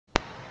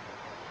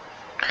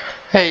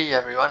Hey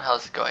everyone,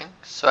 how's it going?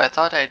 So I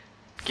thought I'd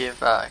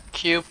give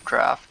Cube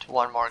Draft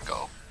one more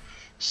go.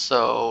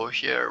 So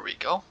here we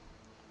go.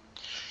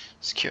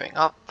 It's queuing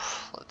up.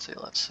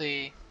 Let's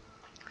see.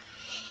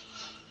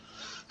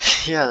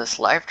 Yeah, this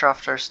live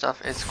drafter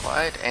stuff is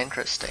quite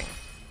interesting.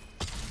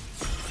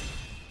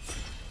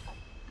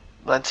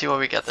 Let's see what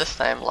we get this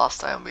time.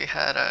 Last time we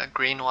had a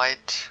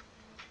green-white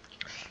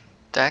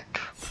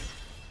deck.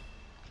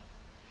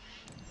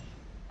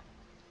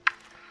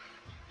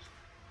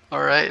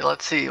 Alright,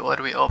 let's see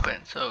what we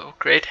open. So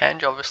Great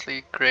Henge,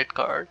 obviously great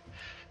card.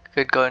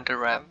 Could go into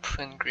ramp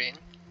in green.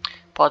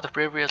 Path of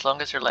Bravery, as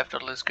long as your life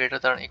total is greater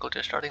than or equal to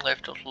your starting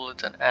life total,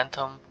 it's an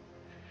anthem.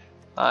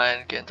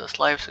 And gain those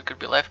lives, it could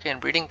be life gain.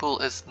 Breeding Pool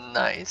is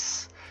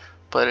nice,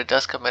 but it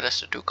does commit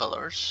us to two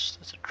colors.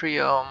 There's a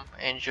Triome,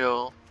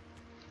 Angel,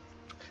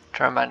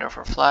 Charmander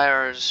for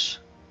flyers.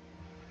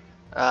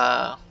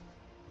 Not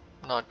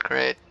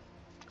great.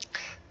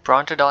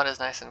 Brontodon is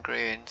nice and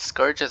green.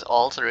 Scourge is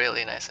also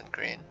really nice and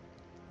green.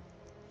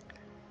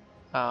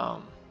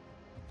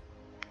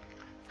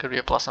 Could be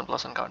a plus one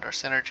counter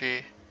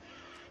synergy.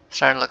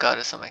 Starting to look out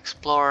is some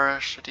Explorer.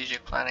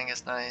 Strategic Planning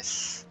is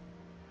nice.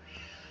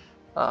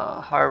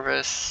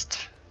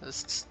 Harvest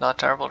is not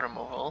terrible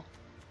removal.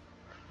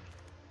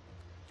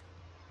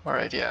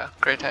 Alright, yeah,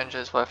 Great Henge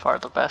is by far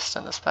the best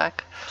in this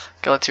pack.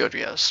 Okay, let's see what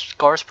we have.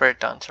 Score Spirit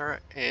Dancer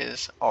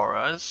is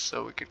auras,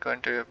 so we could go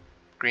into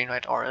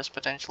green-white auras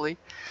potentially.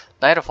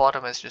 Knight of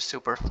Autumn is just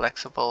super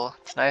flexible.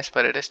 It's nice,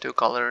 but it is two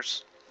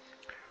colors.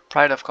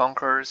 Pride of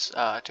Conquerors,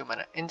 2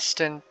 mana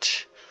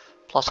instant,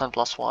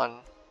 +1/+1.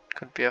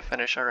 Could be a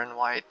finisher in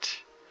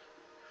white.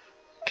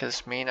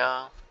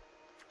 Kismina,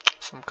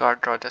 some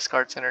card draw,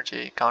 discard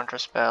synergy, counter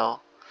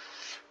spell,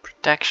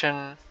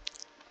 protection.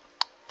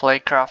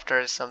 Plague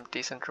Crafter is some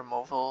decent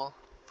removal.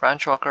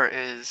 Branchwalker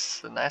is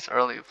a nice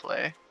early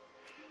play.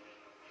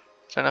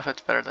 Don't know if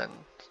it's better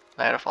than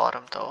Knight of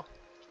Autumn though.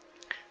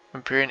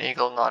 Empyrean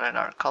Eagle not in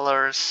our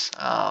colors.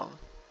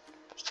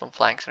 Some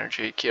flank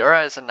synergy.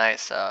 Kiora is a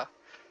nice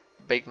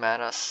big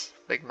mana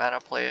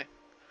play.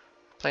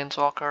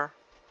 Planeswalker.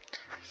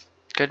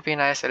 Could be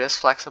nice, it is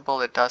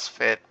flexible, it does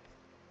fit.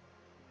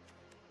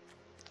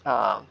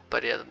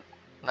 But yeah,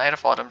 Knight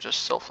of Autumn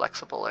just so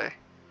flexible,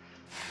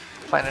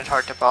 find it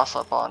hard to pass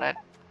up on it.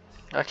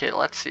 Okay,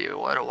 let's see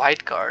what a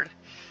white card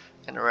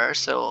in rare.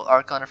 So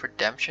Archon of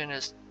Redemption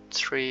is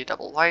 3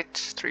 double white,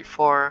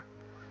 3/4.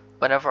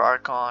 Whenever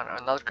Archon or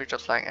another creature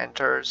flying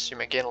enters, you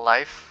may gain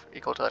life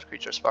equal to that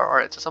creature's power.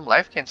 Alright, so some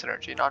life gain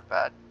synergy, not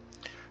bad.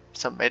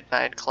 Some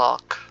Midnight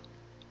Clock.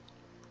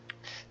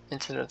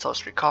 Incident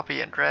Sorcery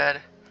copy in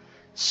red.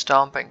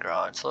 Stomping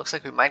Ground. So looks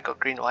like we might go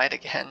green-white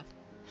again.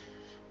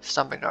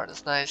 Stomping Ground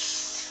is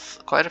nice.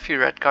 Quite a few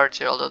red cards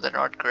here, although they're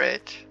not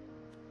great.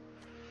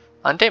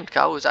 Untamed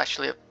Cow is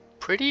actually a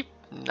pretty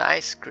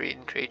nice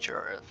green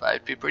creature.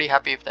 I'd be pretty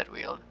happy if that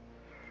wheeled.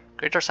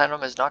 Greater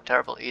Sandworm is not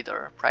terrible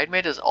either.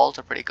 Pridemate is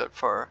also pretty good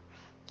for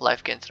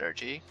life gain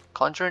synergy.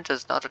 Conjurant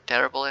is not a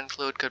terrible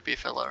include, could be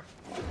filler.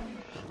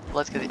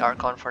 Let's get the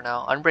Archon for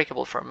now.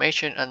 Unbreakable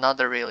Formation,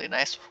 another really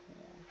nice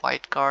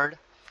white card.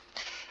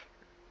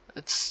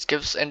 It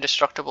gives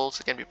indestructibles,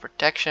 it can be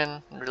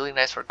protection, really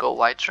nice for go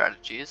white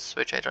strategies,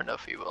 which I don't know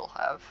if we will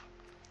have.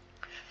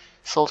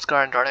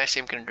 Soulscar and Darkness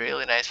seem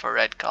really nice for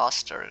red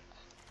caster.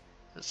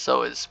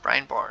 So is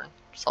Brineborn.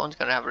 Someone's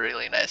gonna have a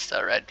really nice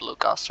red blue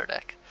caster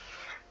deck.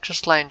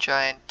 Crystalline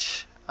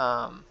Giant.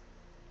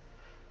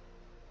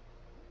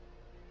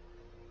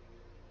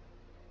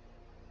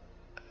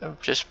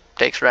 Just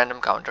takes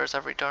random counters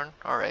every turn.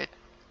 Alright.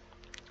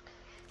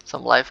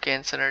 Some life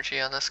gain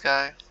synergy on this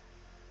guy.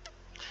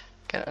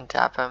 Can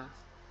untap him.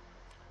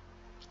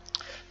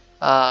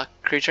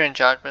 Creature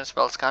enchantment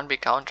spells can't be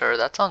countered.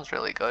 That sounds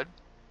really good.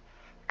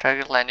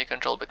 Target land you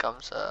control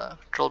becomes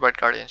Trollbird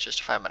Guardian, just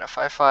a 5 mana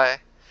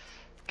 5/5.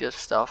 Gives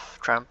stuff,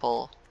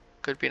 trample.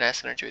 Could be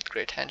nice synergy with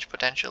Great Henge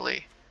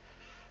potentially.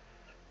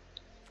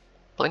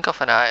 Blink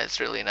of an Eye is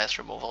really nice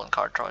removal and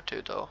card draw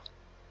too though.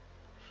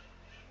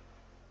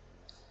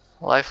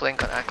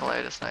 Lifelink on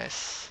Acolyte is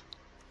nice.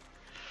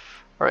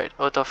 Alright,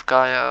 Oath of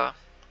Gaia.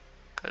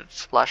 Good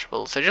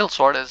splashable. Sigil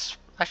Sword is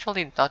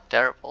actually not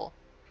terrible.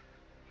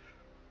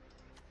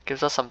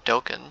 Gives us some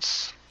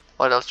tokens.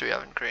 What else do we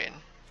have in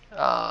green?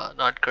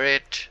 Not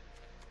great.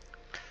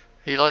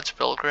 Heloid's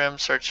Pilgrim,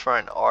 search for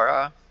an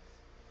aura.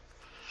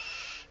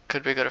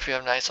 Could be good if you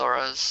have nice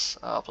auras.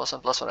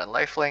 +1/+1 and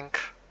lifelink.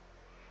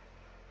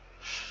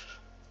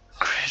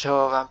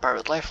 Credo Vampire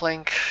with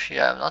lifelink.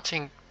 Yeah, I'm not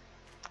seeing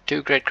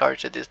two great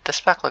cards with this.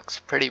 This pack looks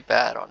pretty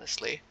bad,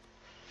 honestly.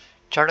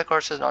 Charter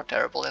Course is not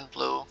terrible in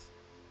blue.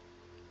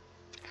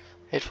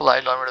 Hateful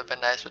Eidolon would have been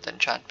nice with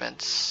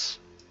enchantments.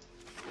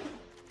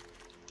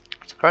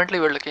 So currently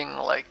we're looking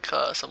like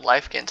some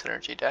life gain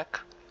synergy deck.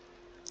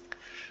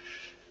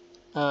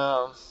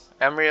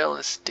 Emriel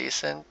is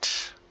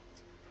decent.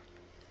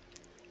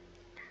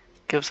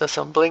 Gives us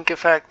some blink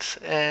effects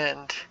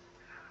and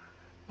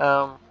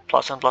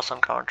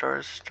 +1/+1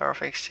 counters. Star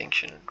of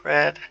Extinction in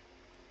red.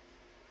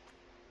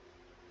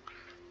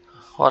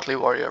 Watley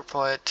Warrior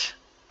Poet.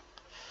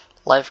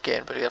 life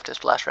gain, but we have to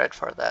splash red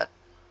for that.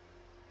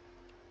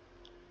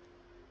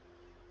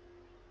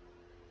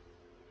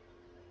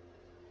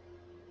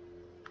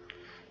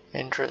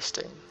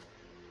 Interesting.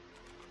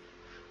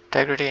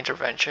 Integrity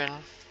intervention.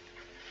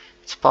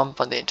 Let's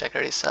pump on the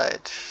integrity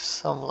side.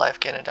 Some life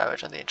gain and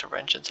damage on the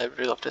intervention side.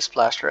 We love to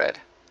splash red.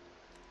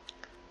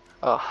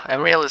 Oh,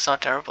 Emriel is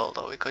not terrible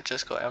though. We could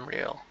just go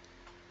Emriel.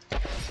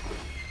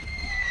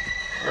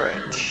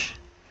 Right.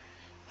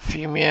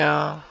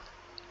 Femia.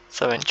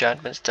 Some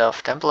enchantment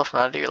stuff. Temple of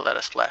Melody will let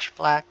us splash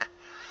black.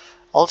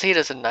 Ulti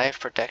is a knife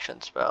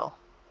protection spell.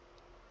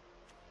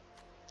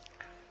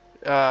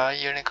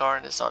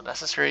 Unicorn is not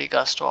necessary.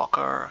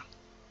 Gustwalker.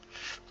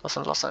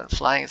 +1/+1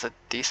 flying is a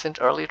decent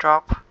early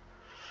drop.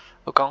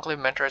 Ukonkli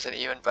Mentor is an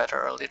even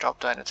better early drop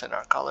to, and it's in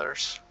our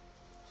colors.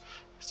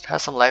 It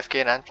has some life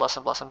gain and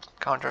 +1/+1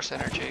 counter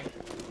synergy.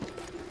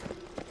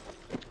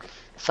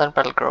 Sun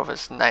Petal Grove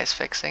is nice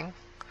fixing.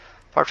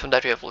 Apart from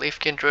that, we have Leaf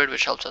Gain Druid,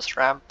 which helps us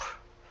ramp.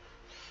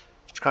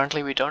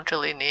 Currently, we don't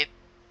really need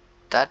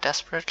that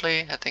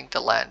desperately. I think the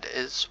land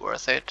is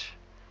worth it.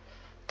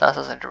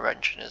 Thassa's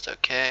Intervention is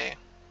okay.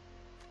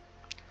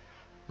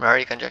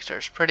 Mary Conjecture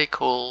is pretty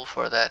cool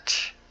for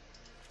that.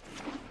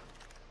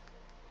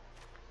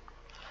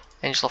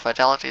 Angel of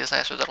Vitality is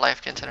nice with the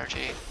life gain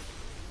synergy.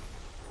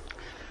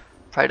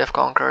 Pride of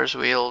Conquerors,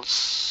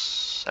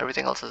 Wheels,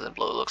 everything else is in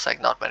blue. Looks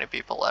like not many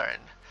people are in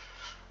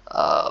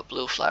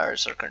blue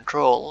flyers or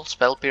control.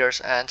 Spell Pierce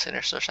and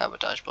Sinister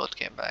Sabotage both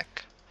came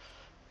back.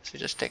 So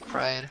just take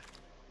Pride.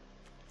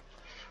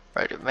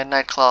 Right,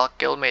 Midnight Clock,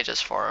 Guild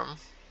Mage's Forum.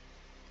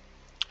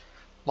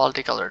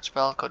 Multicolored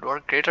spell could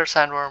work. Greater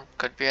Sandworm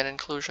could be an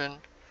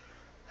inclusion.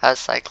 Has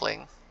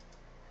cycling.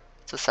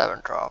 It's a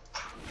 7-drop.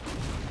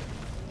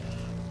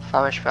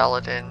 Famished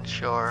Paladin,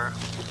 sure.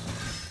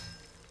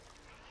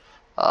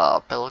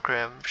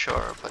 Pilgrim,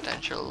 sure,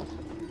 potential.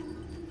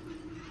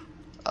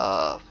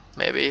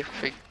 Maybe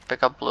if we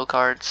pick up blue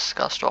cards,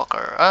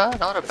 Gustwalker.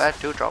 Not a bad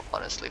 2-drop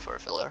honestly for a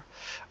filler.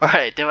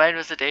 Alright, Divine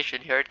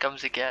Visitation, here it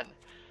comes again.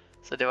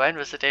 So Divine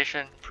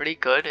Visitation, pretty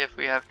good if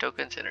we have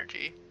token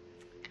synergy.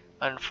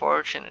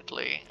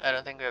 Unfortunately, I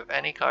don't think we have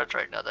any cards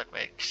right now that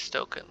makes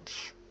tokens.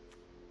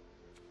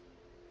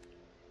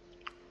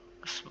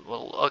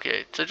 Well,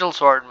 okay, Sigil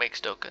Sword makes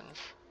tokens.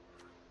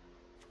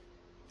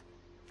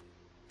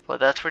 But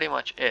that's pretty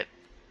much it.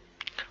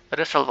 What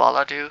does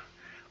Selvala do?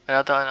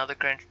 Whenever another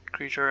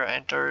creature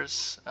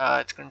enters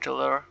its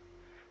controller,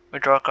 we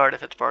draw a card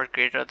if its power is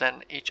greater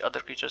than each other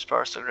creature's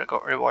power, so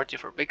reward you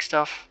for big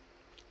stuff.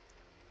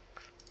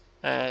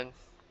 And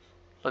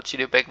lets you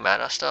do big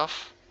mana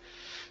stuff.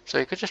 So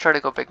you could just try to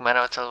go big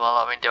mana with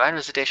Selvala. I mean, Divine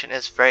Visitation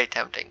is very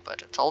tempting,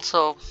 but it's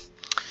also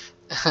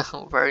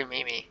very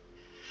memey.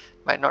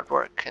 Might not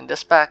work. In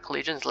this pack,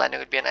 Legion's Landing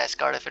would be a nice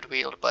card if it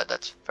wheeled, but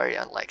that's very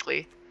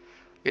unlikely.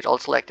 We'd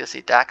also like to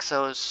see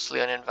Daxos.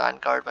 Leonin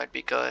Vanguard might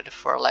be good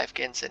for life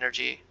gain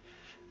synergy.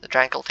 The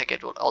Tranquil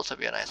Ticket would also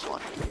be a nice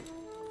one.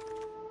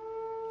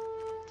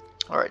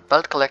 Alright,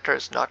 Belt Collector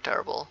is not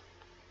terrible.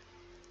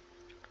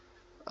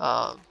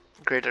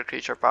 Greater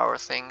creature power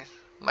thing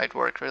might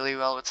work really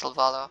well with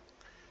Selvala.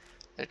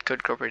 It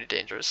could go pretty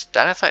dangerous.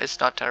 Danitha is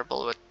not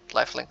terrible with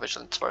Lifelink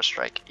Vigilance First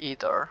Strike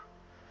either.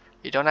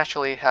 You don't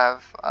actually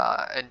have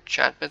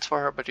enchantments for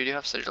her, but you do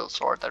have Sigil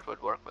Sword that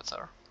would work with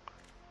her.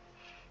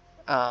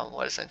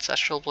 What is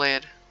Ancestral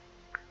Blade?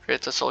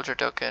 Creates a soldier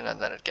token and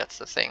then it gets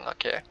the thing,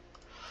 okay.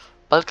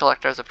 Belt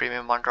Collector is a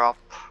premium 1-drop.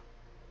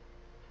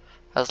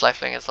 Has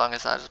lifelink as long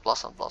as that is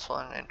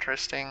 +1/+1.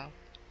 Interesting.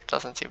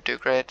 Doesn't seem too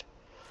great.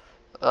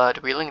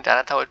 Wheeling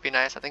Danitha would be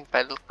nice. I think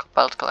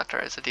Belt Collector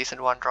is a decent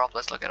 1-drop.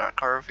 Let's look at our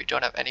curve. We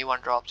don't have any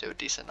 1-drops. We have a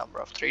decent number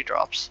of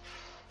 3-drops.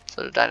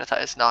 So the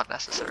Danitha is not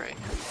necessary.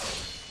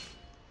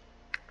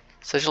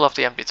 Sigil of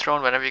the Empty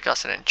Throne. Whenever you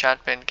cast an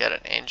enchantment, get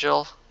an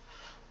angel.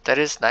 That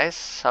is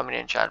nice. How many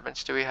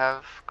enchantments do we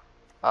have?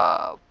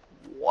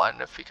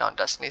 1 if we count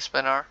Destiny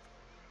Spinner.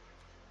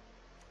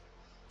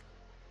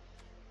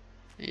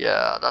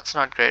 Yeah, that's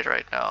not great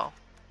right now.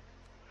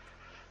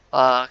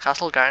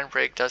 Castle Garden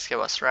Break does give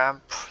us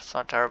ramp. It's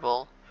not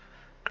terrible.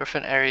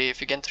 Griffin Airy. If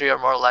you gain 3 or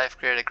more life,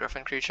 create a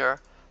Griffin creature.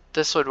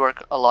 This would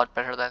work a lot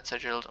better than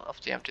Sigil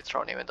of the Empty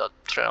Throne, even though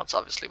Throne's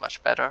obviously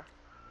much better.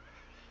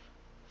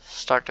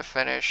 Start to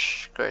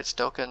finish, creates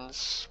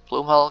tokens.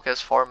 Bloomhulk has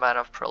 4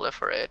 mana of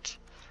Proliferate.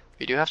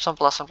 We do have some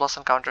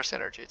 +1/+1 counter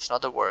synergy. It's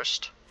not the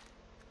worst.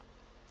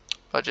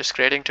 But just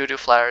creating 2/2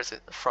 flyers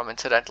from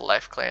Incidental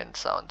Life Claim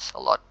sounds a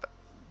lot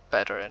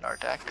better in our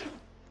deck.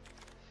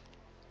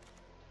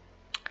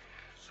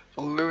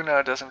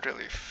 Luna doesn't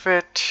really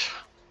fit.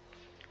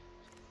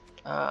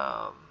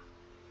 Well,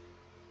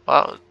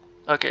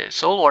 okay,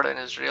 Soul Warden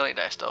is really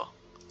nice though.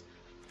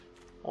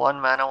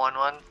 1 mana,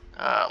 1/1.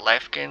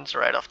 Life gains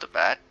right off the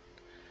bat.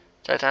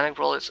 Titanic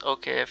Roll is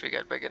okay if you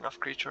get big enough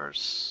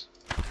creatures.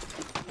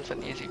 It's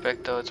an easy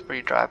pick though, it's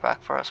pretty dry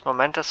back for us.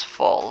 Momentous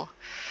Fall.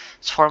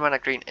 It's 4 mana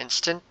green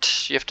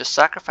instant. You have to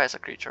sacrifice a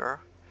creature.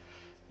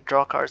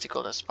 Draw cards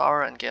equal to its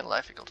power and gain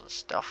life equal to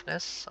its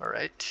toughness.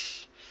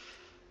 Alright.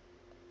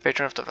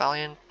 Patron of the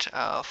Valiant.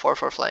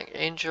 4/4 Flying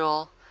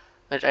Angel.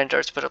 It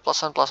enters, put a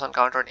 +1/+1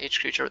 counter on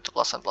each creature with the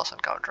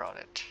 +1/+1 counter on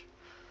it.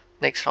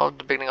 Next round,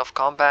 the beginning of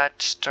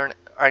combat, turn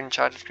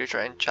enchanted creature,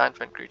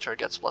 enchantment creature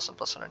gets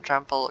 +1/+1 and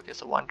trample. It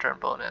gets a 1-turn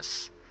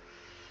bonus.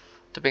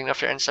 The beginning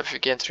of your end step, if you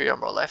gain 3 or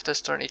more life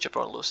this turn, each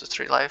opponent loses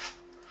 3 life.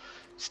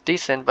 It's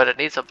decent, but it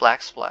needs a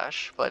black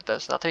splash. But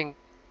there's nothing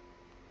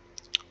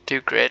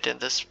too great in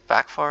this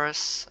pack for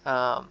us.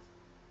 I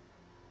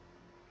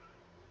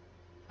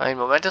mean,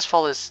 Momentous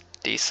Fall is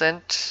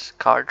decent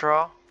card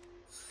draw.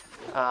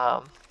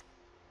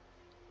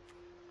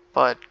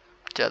 But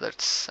yeah,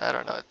 that's, I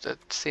don't know,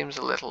 it seems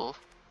a little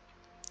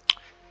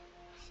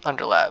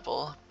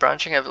unreliable.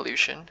 Branching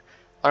Evolution.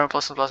 On a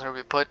 +1/+1 will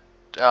be put,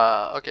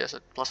 okay, so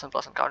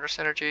 +1/+1 counter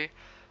synergy.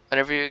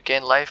 Whenever you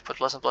gain life, put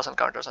 +1/+1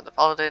 counters on the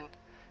Paladin,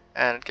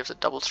 and it gives a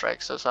double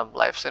strike, so some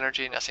life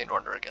synergy, Nescient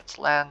Wonder against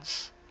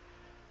lands.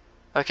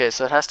 Okay,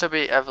 so it has to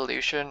be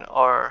Evolution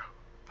or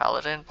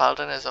Paladin.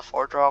 Paladin is a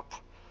 4-drop.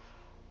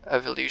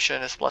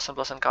 Evolution is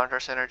 +1/+1 counter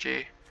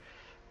synergy,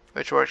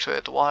 which works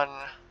with 1,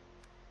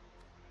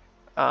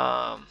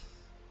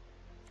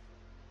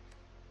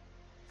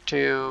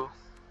 2,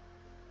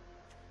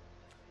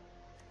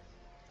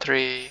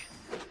 3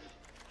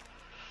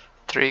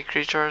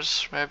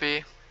 creatures,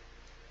 maybe.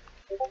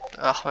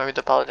 Maybe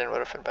the Paladin would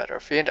have been better.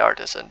 Fiend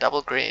Artisan,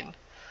 double green.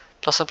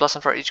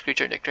 +1/+1 for each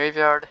creature in the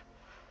graveyard.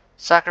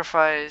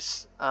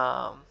 Sacrifice.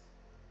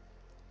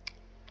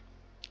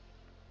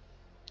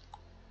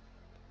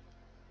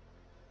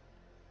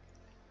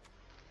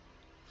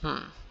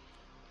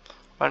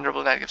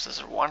 Vulnerable Knight gives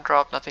us a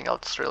 1-drop. Nothing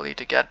else really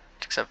to get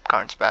except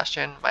Karn's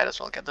Bastion. Might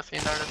as well get the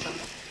Fiend Artisan.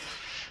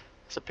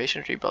 It's a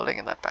patient rebuilding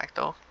in that pack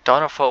though.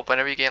 Dawn of Hope.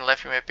 Whenever you gain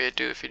life, you may pay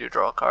 2 if you do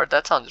draw a card.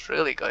 That sounds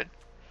really good.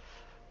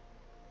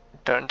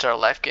 Turns our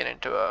life gain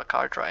into a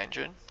card draw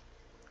engine.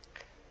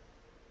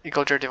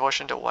 Equal to your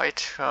devotion to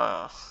white.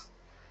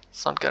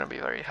 It's not gonna be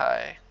very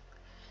high.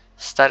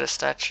 Status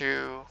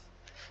Statue.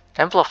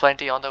 Temple of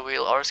Plenty on the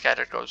wheel or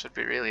Scattered Groves would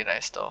be really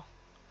nice though.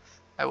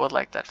 I would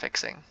like that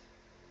fixing.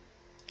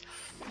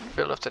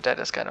 Field of the Dead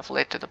is kind of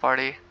late to the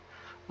party.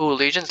 Ooh,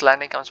 Legion's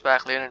Landing comes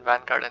back, Leon and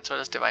Vanguard, and so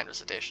does Divine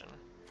Visitation.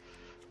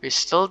 We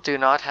still do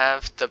not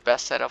have the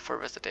best setup for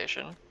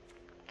Visitation.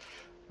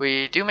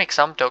 We do make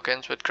some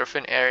tokens with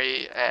Griffin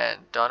Airy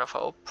and Dawn of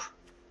Hope.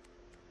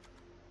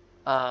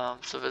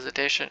 So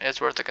Visitation is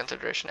worth a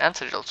consideration, and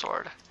Sigil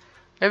Sword.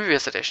 Maybe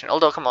Visitation,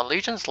 although come on,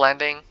 Legion's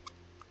Landing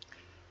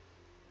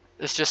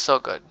is just so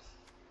good.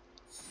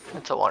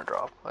 It's a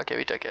 1-drop. Okay,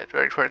 we took it.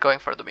 We're going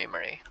for the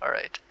memory.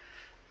 Alright.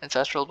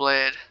 Ancestral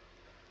Blade.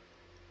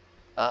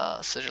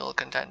 Sigil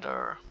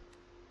Contender.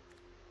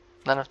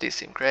 None of these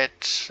seem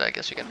great. So I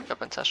guess you can pick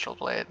up Ancestral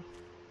Blade.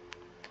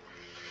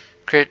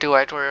 Create 2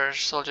 White Warrior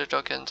Soldier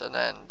tokens and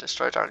then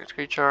destroy target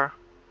creature.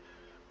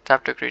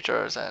 Tap 2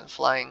 creatures and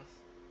flying.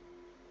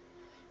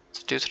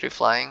 It's 2/3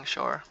 flying,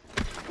 sure.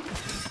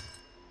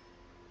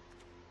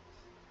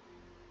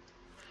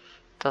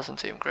 Doesn't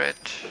seem great.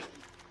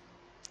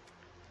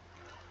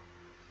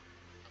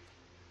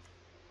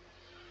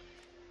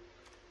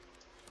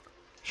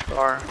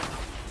 Sure.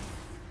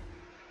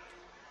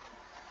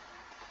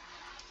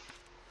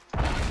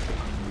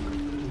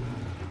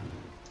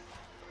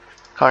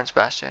 Karn's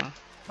Bastion.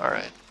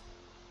 Alright.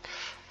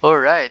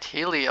 Alright,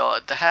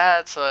 Heliod.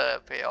 That's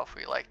a payoff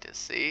we like to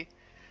see.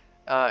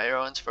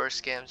 Everyone's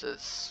first games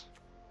is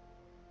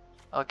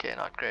okay,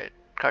 not great.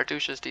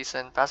 Cartouche is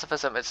decent.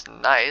 Pacifism is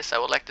nice. I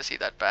would like to see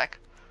that back.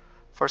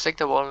 Forsake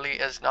the Worldly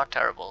is not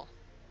terrible.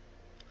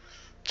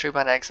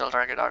 3-mana exile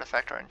target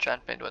artifact or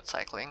enchantment with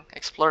cycling.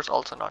 Explore is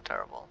also not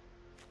terrible.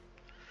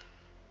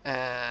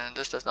 And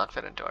this does not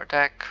fit into our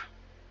deck.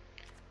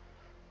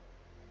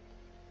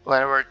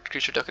 Whenever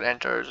creature token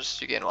enters,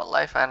 you gain 1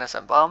 life and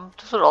SM Bomb.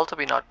 This would also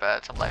be not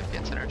bad, some life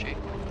gain synergy.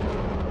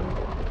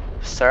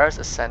 Sarah's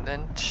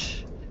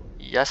Ascendant.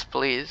 Yes,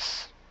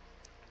 please.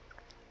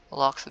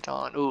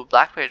 Loxodon. Ooh,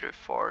 Blackblade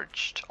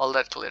Reforged. All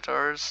that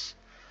glitters.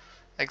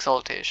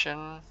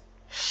 Exaltation.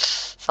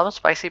 Some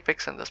spicy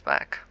picks in this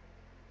pack.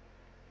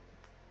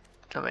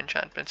 Some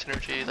enchantment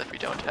synergy that we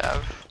don't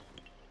have.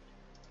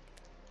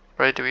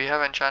 Right, do we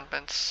have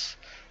enchantments?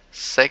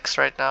 6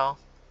 right now.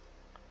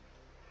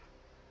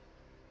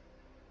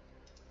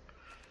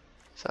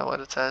 Is that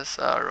what it says?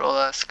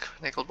 Rolesk,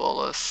 Nicol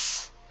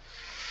Bolas.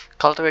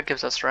 Cultivate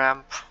gives us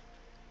ramp.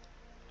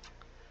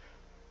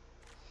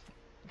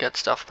 Get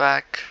stuff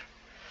back.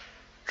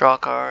 Draw a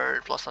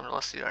card,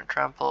 +1/+0 and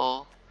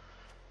trample.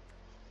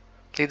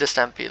 Lead the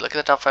Stampede. Look at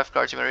the top 5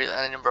 cards, you may read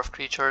any number of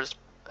creatures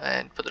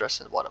and put the rest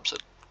in the bottom. So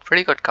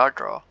pretty good card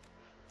draw.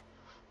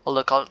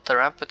 Although the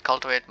ramp with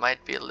Cultivate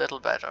might be a little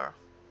better.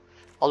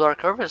 Although our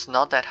curve is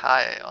not that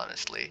high,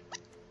 honestly.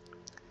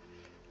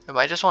 We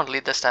might just want to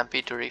lead the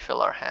Stampede to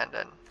refill our hand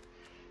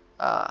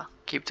and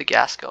keep the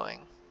gas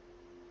going.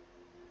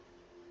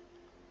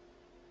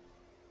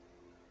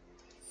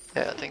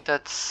 Yeah, I think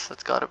that's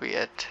gotta be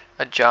it.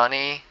 A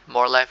Johnny,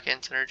 more life gain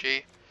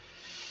synergy.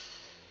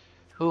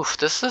 Oof,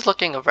 this is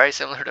looking very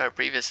similar to our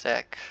previous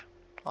deck,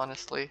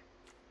 honestly.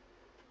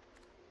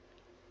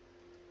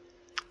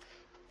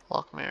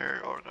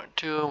 Lockmere, Oregon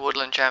 2,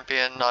 Woodland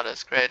Champion, not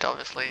as great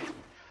obviously.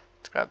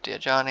 Let's grab the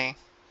Ajani.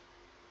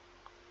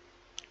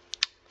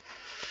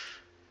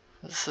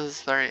 This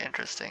is very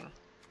interesting.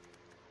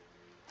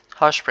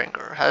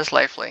 Hushbringer has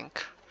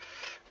lifelink.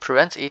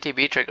 Prevents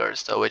ETB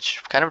triggers though,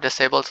 which kind of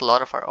disables a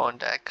lot of our own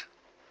deck.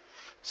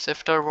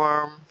 Sifter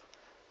Worm.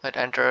 It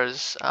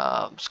enters,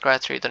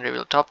 scratch 3, then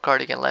reveal top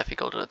card, you gain life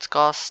equal to its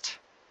cost.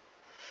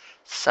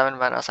 7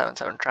 mana,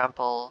 7/7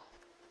 trample.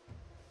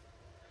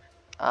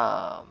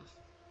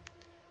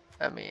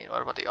 I mean,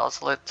 what about the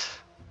Ozolith?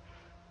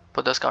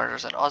 Put those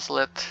counters in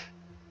Ozolith.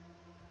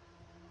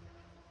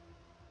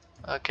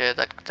 Okay,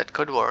 that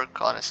could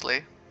work,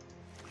 honestly.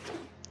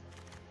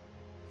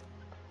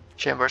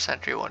 Chamber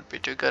Sentry won't be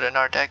too good in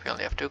our deck, we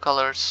only have 2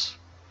 colors.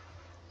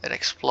 It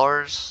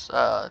explores,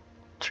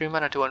 3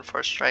 mana, 2/1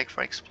 first strike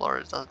for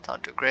explorers, doesn't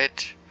sound too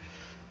great.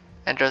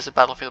 Enters the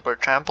battlefield for a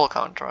trample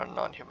counter on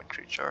non-human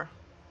creature.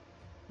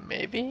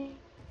 Maybe?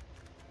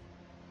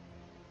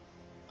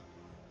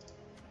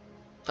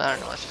 I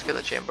don't know, let's just get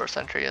the Chamber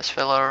Sentry as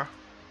filler.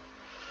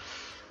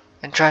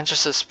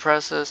 Enchantress's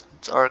Presence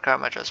or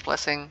Karamatra's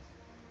Blessing.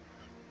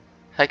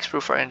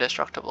 Hexproof or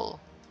Indestructible.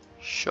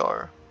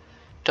 Sure.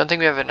 Don't think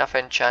we have enough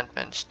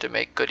enchantments to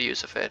make good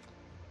use of it.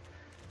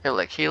 We have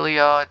like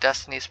Heliod,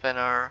 Destiny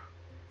Spinner.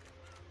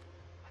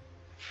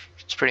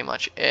 That's pretty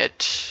much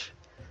it.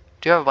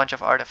 Do have a bunch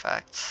of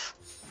artifacts.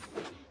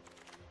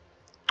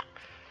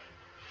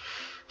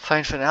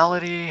 Find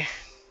Finality.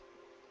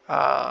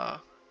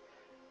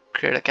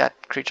 Create a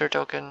cat creature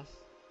token.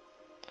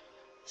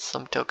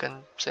 Some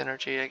token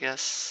synergy, I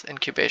guess.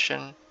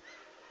 Incubation.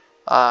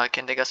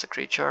 Can take us a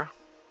creature.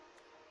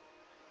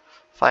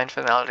 Find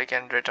Finality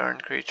can return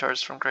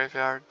creatures from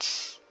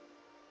graveyards.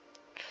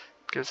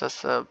 Gives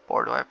us a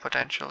board wipe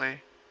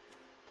potentially.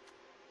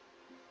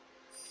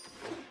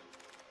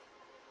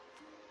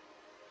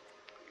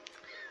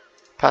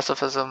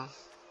 Pacifism.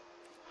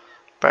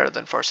 Better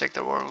than Forsake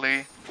the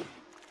Worldly.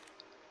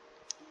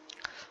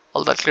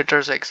 All that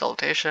glitters,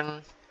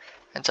 Exaltation.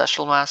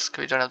 Ancestral Mask,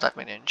 we don't have that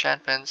many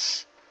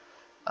enchantments.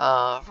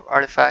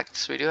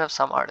 Artifacts, we do have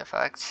some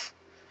artifacts.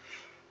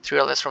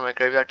 3 less from a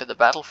graveyard to the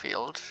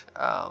battlefield.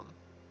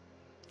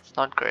 It's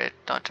not great,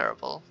 not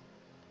terrible.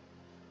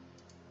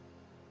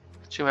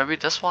 So maybe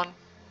this one?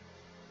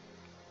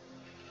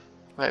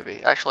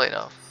 Maybe, actually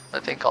no. I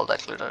think all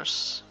that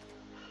glitters.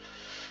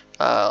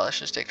 Let's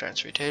just take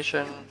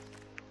Transmutation.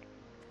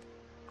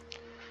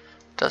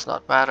 Does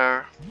not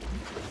matter.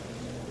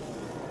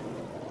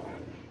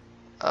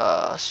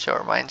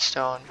 Sure, Mind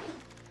Stone.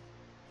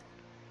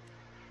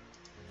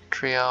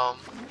 Triome.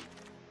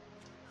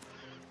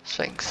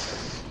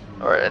 Sphinx.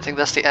 Alright, I think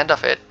that's the end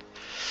of it.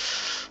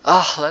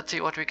 Let's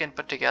see what we can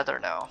put together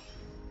now.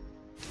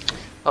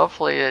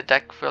 Hopefully the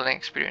deck building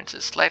experience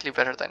is slightly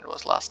better than it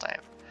was last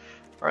time.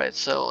 Alright,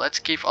 so let's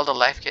keep all the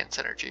life gain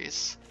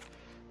synergies.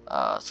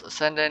 So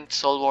Ascendant,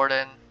 Soul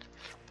Warden,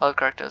 Spell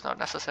Corrector is not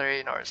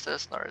necessary, nor is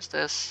this, nor is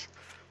this.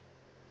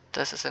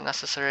 This isn't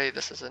necessary,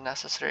 this isn't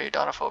necessary.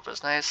 Dawn of Hope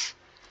is nice.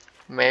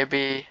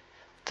 Maybe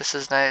this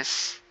is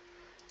nice.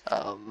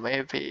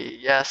 Maybe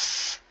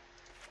yes.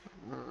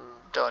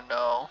 Don't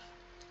know.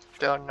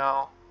 Don't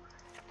know.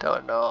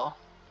 Don't know.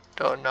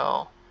 Don't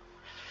know.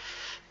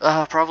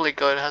 Probably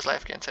good, has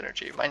life gain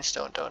synergy. Mind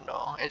Stone, don't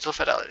know. Angel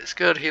Fidelity is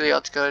good,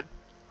 Heliod's good.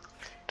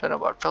 Don't know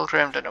about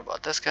Pilgrim, don't know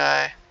about this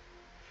guy.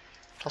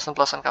 Plus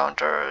on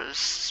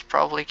counters.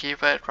 Probably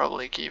keep it,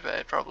 probably keep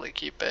it, probably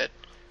keep it.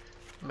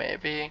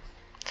 Maybe.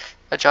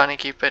 Ajani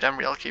keep it,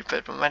 Emriel keep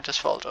it, Momentous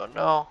Fall, don't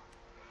know.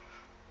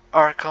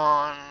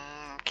 Archon,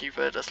 keep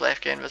it as life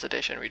gain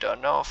visitation, we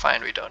don't know.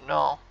 Fine, we don't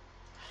know.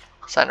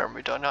 Sandworm,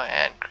 we don't know.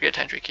 And Create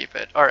Entry, keep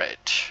it.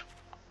 Alright.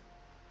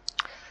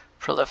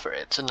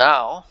 Proliferate. So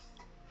now,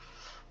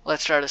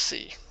 let's try to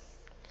see.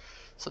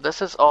 So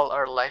this is all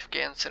our life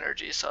gain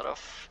synergy, sort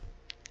of.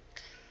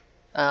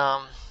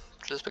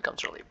 This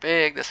becomes really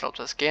big. This helps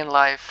us gain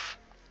life.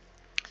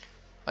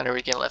 Whenever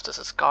we gain life, this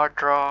is card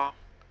draw.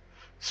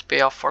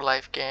 Pay off for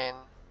life gain.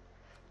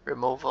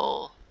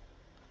 Removal.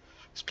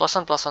 It's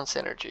 +1/+1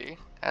 synergy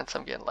and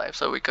some gain life.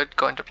 So we could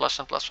go into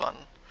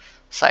 +1/+1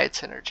 side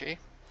synergy,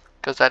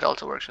 because that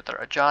also works with our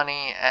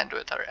Ajani and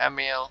with our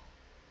Emil.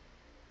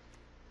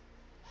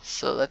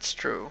 So that's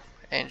true.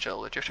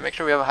 Angel, which you have to make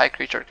sure we have a high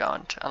creature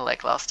count,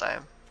 unlike last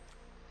time.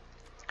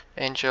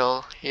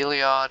 Angel,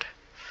 Heliod.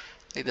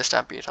 Lead the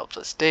Stampede helps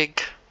us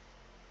dig.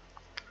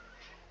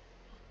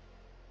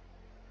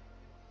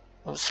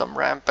 Some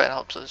Rampant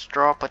helps us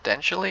draw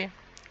potentially.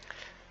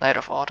 Knight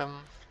of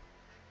Autumn.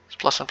 It's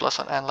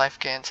 +1/+1 and life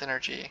gain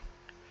synergy.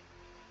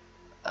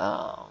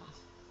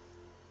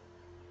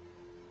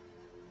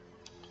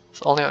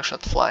 It's only works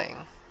with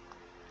flying.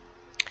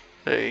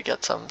 So you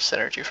get some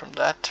synergy from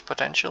that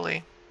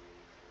potentially.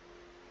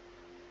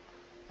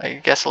 I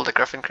guess all the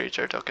Griffin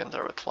creature tokens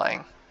are with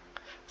flying.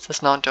 Is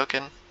this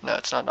non-token? No,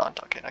 it's not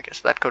non-token. I guess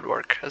that could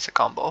work as a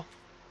combo.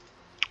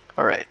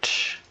 Alright.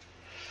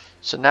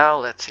 So now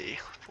let's see.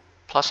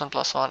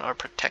 +1/+1 or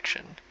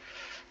protection.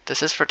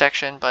 This is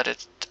protection, but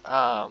it's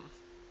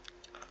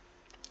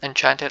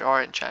enchanted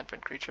or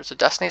enchantment creature. So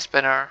Destiny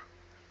Spinner.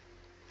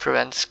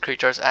 prevents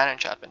creatures and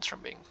enchantments from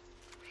being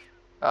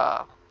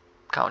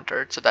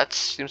countered, so that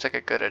seems like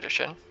a good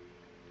addition.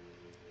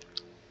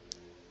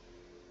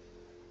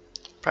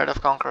 Pride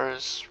of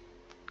Conquerors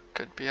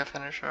could be a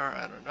finisher,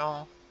 I don't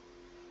know.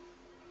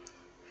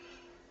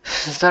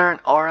 Is there an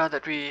aura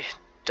that we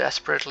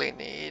desperately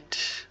need?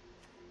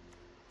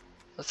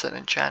 That's an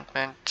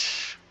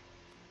enchantment.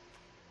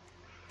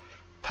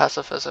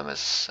 Pacifism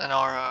is an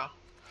aura.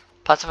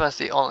 Pacifism is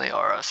the only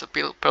aura, so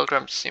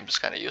Pilgrim seems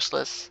kind of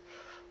useless.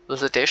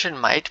 Visitation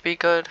might be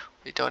good,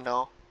 we don't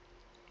know.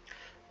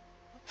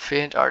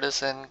 Fiend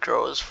Artisan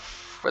grows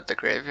with the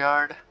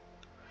graveyard.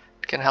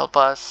 It can help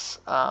us.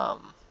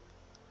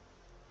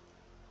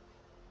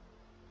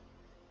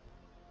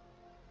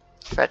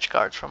 Fetch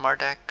cards from our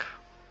deck.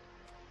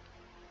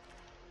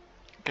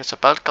 Okay, so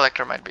Belt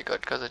Collector might be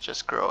good because it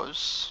just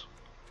grows.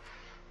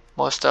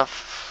 Most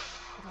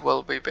stuff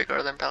will be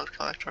bigger than Belt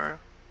Collector,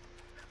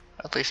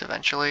 at least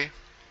eventually.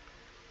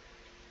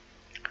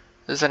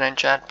 This is an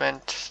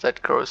enchantment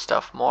that grows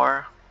stuff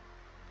more.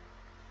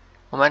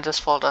 Momentous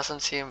Fall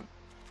doesn't seem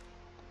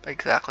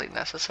exactly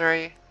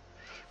necessary.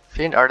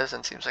 Fiend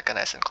Artisan seems like a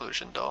nice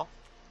inclusion though.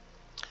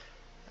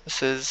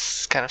 This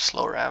is kind of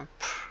slow ramp.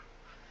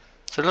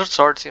 Silver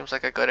Sword seems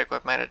like a good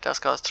equipment. It does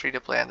cost 3 to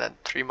play and then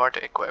 3 more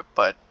to equip,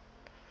 but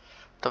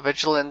the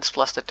Vigilance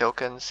plus the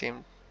tokens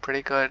seem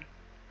pretty good.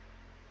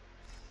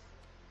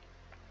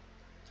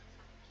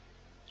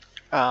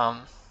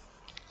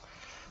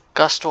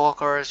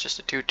 Gustwalker is just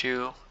a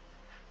 2-2.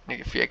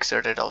 If you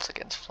exert it also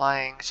against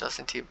flying, it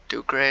doesn't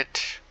do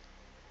great.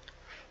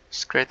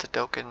 Just create the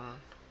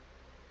token.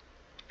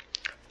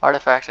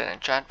 Artifacts and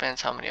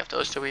enchantments, how many of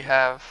those do we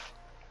have?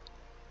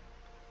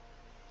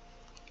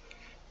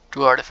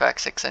 2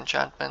 artifacts, 6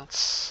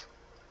 enchantments.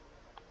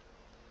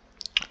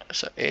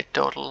 So 8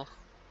 total.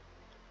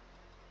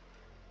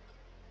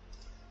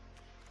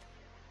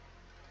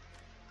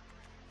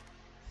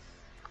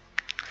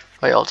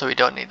 But also we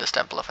don't need this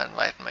Temple of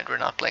Enlightenment, we're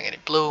not playing any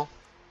blue.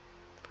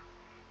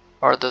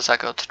 Or the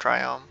Zagoth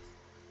Triome.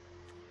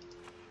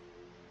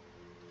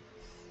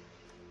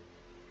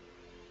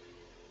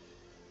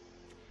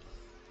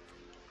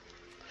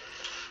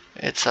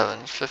 It's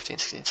 7, 15,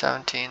 16,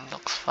 17,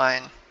 looks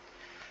fine.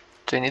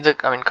 Do we need the,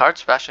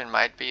 Card Bastion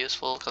might be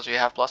useful because we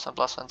have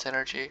 +1/+1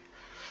 synergy.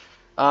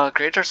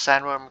 Greater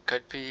Sandworm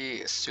could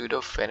be a pseudo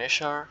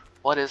finisher.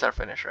 What is our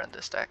finisher in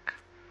this deck?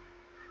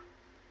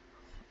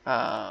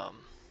 A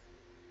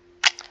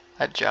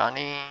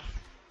Johnny.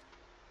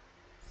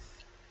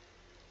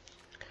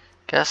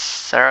 Guess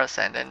Sarah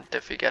Ascendant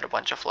if we get a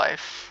bunch of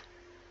life.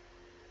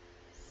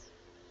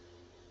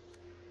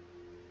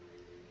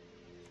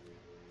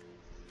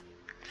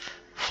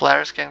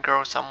 Flares can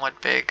grow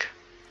somewhat big.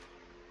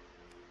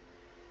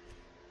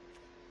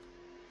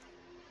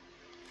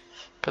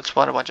 Could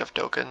spawn a bunch of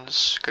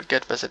tokens. Could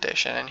get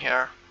Visitation in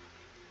here.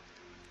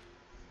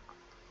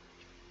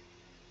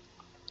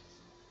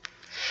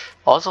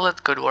 Also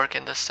let good work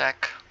in this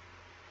deck.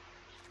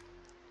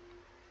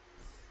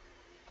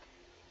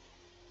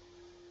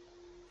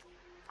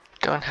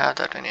 Don't have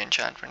that many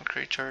enchantment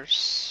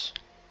creatures.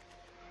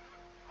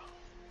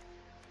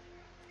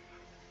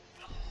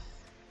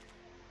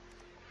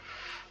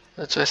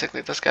 That's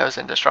basically, this guy was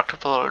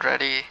indestructible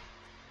already.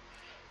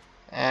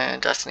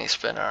 And Destiny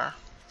Spinner.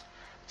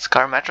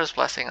 Skarmetra's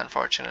Blessing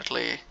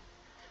unfortunately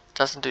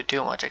doesn't do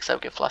too much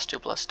except give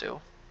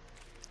 +2/+2.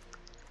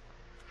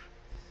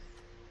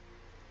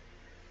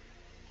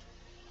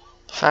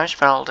 Famished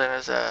Paladin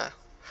is a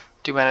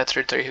 2-mana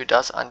 3/3 who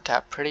does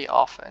untap pretty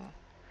often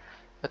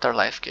with our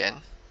life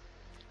gain.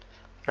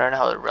 I don't know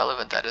how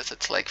relevant that is,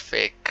 it's like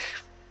fake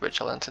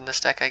vigilance in this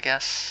deck I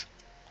guess.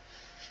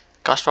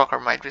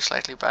 Gustwalker might be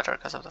slightly better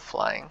because of the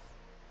flying.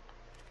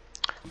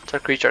 It's our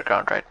creature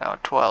count right now,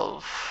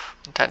 12.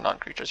 10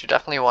 non-creatures. You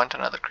definitely want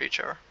another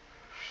creature.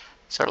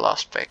 It's our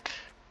last pick.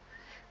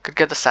 Could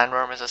get the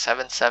Sandworm as a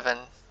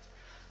 7/7.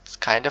 It's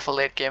kind of a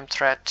late game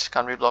threat.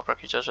 Can't be blocked by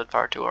creatures with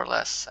power 2 or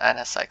less and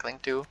has cycling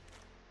 2.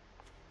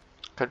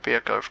 Could be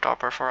a curve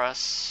topper for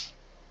us.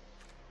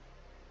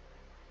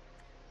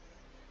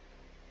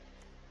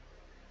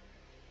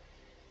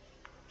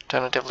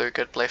 Alternatively we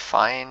could play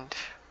Find,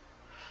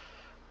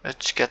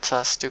 which gets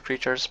us 2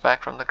 creatures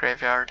back from the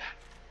graveyard.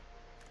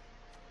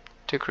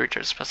 2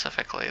 creatures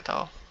specifically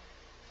though.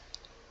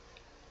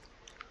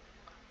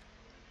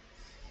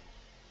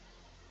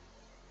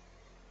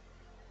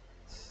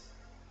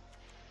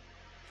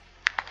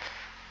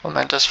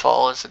 Momentous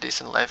Fall is a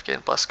decent life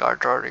gain plus card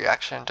draw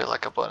reaction to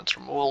like opponent's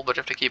removal, but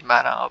you have to keep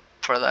mana up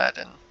for that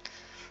and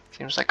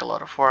seems like a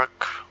lot of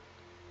work.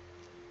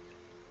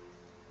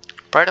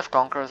 Pride of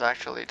Conquerors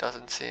actually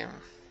doesn't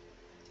seem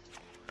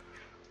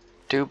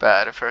too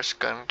bad if we're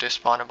going to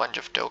spawn a bunch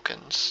of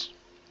tokens.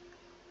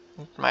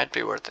 It might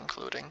be worth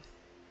including.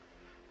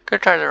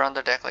 Could try to run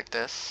the deck like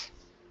this.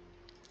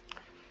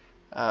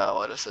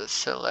 What is this?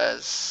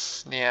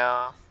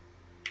 Selesneya.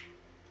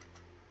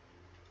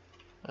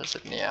 What is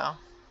it, Nia?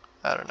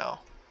 I don't know.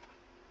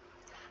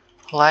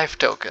 Life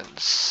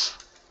tokens.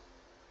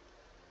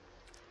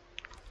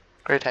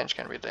 Great Henge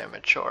can be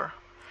damaged, sure.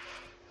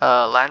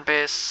 Land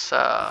base,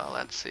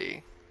 let's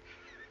see.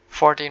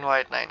 14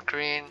 white, 9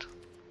 green.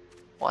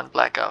 1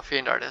 black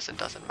Fiend Artisan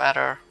doesn't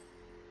matter.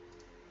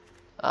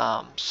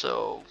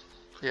 So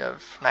we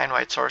have 9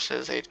 white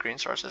sources, 8 green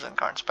sources, and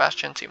Karn's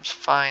Bastion seems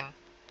fine.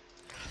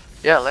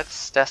 Yeah,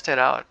 let's test it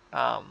out.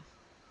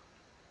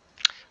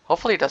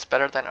 Hopefully it does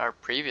better than our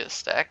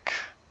previous deck.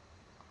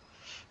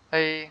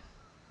 I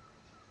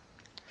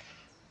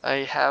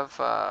have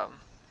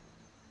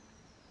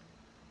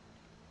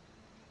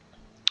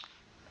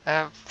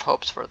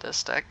hopes for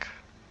this deck.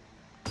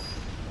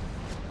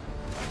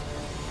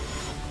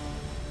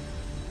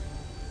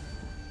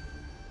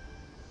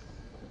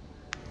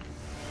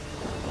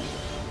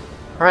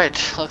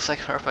 Right, looks like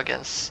we're up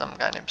against some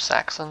guy named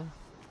Saxon.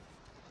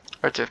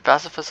 Right, we have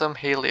Pacifism,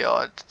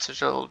 Heliod,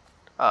 Sigil,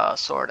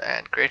 Sword,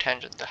 and Great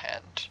Henge in the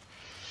hand.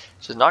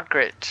 So not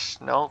great,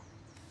 no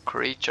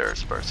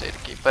creatures per se to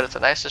keep, but it's a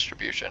nice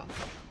distribution.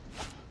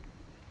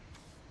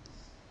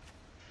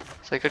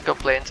 So we could go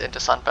Plains into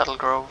Sun Petal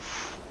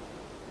Grove.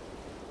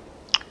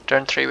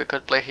 Turn 3 we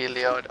could play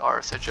Heliod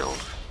or Sigil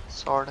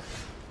Sword.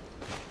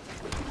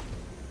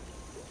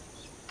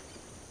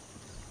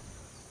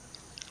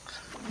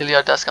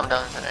 Heliod does come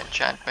down as an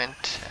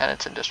enchantment and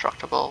it's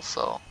indestructible,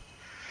 so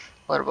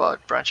what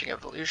about Branching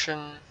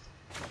Evolution?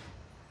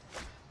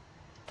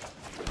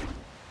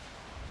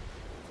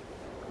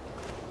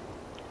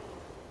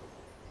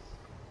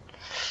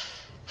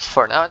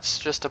 For now it's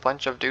just a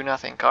bunch of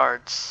do-nothing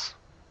cards.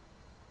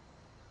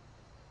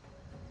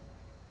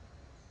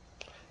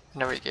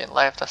 And then we gain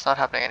life, that's not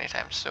happening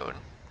anytime soon.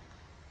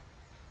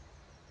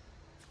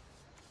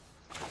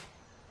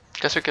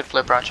 Guess we could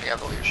play Branching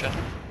Evolution.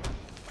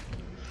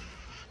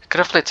 Could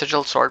have played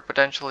Sigil Sword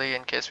potentially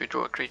in case we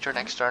drew a creature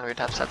next turn, we'd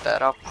have set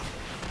that up.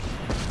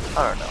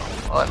 I don't know.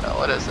 Oh no,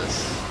 what is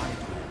this?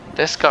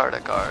 Discard a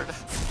card.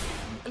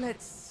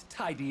 Let's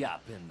tidy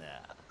up in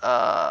there.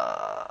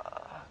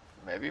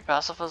 Maybe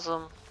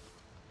Pacifism?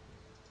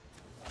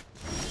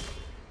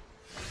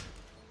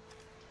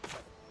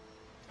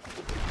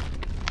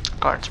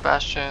 Karn's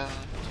Bastion,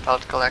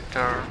 Belt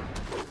Collector.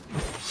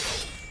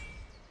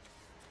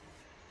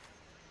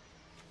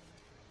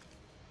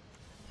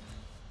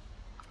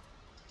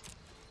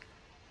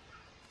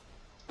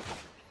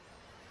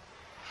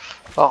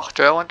 Oh,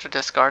 do I want to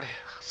discard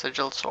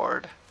Sigil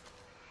Sword?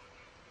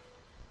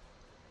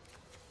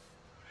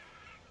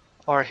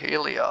 Or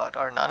Heliod,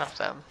 or none of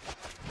them?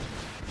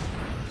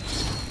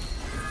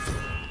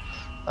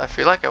 I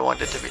feel like I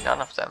want it to be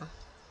none of them.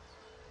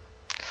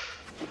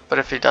 But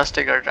if he does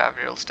take our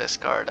Gabriel's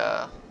discard,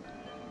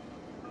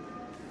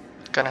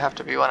 it's gonna have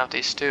to be one of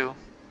these two.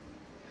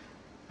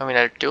 I mean,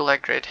 I do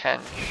like Great Henge.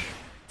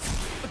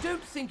 I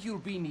don't think you'll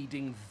be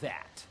needing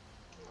that.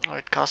 Oh,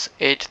 it costs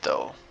 8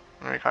 though.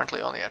 We're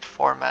currently only at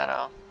 4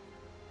 mana.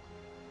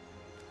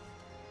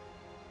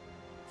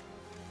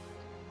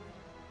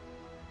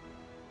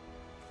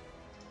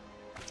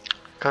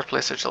 Could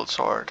play Sigil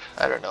Sword.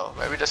 I don't know.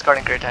 Maybe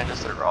discarding Great Henge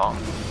is the wrong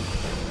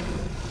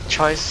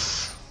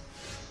choice.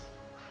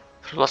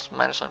 Plus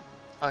 -1.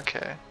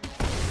 Okay.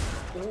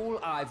 All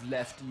I've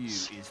left you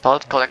is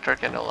Belt Collector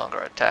can no longer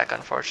attack,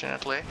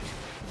 unfortunately.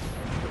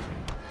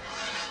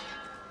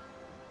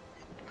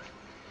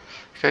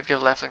 Could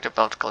give lifelink to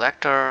Belt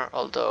Collector,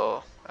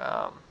 although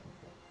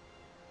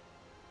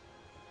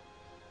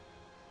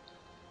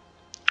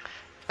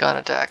gun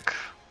attack.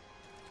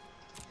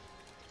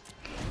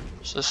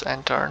 Let's just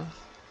end turn.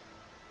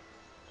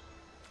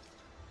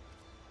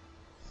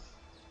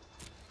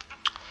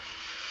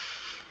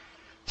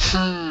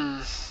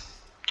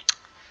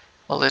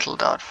 A little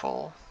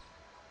doubtful.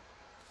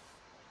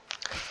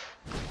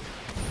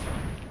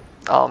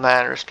 Oh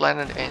man,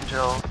 Resplendent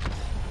Angel.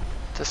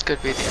 This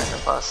could be the end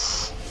of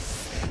us.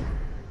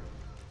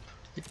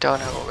 We don't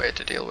have a way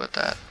to deal with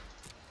that.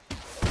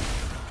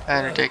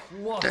 And we take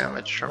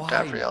damage from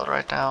Gabriel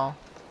right now.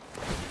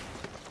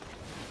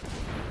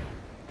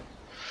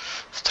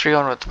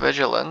 3-on with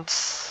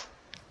Vigilance.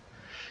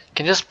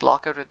 Can just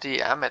block it with the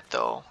Amit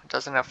though. It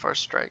doesn't have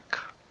first strike.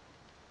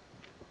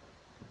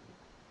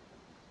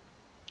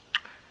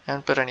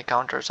 And put any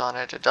counters on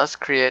it. It does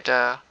create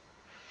a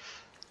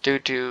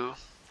 2/2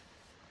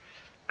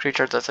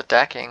 creature that's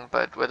attacking,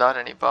 but without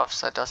any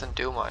buffs that doesn't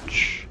do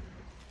much.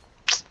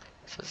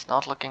 So it's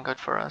not looking good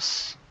for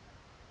us.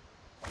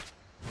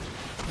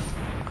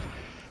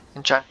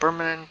 Enchant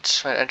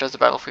permanent. When it enters the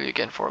battlefield you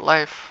gain 4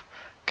 life.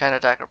 Can't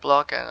attack or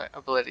block, and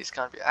abilities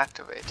can't be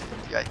activated.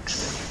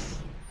 Yikes.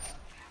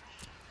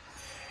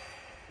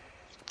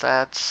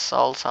 That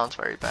all sounds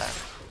very bad.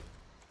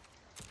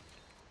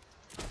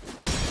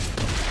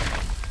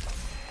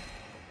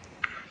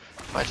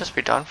 Might just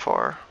be done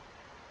for.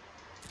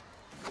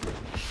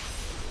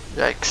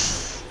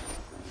 Yikes.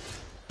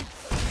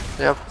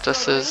 Yep,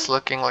 this is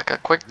looking like a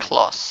quick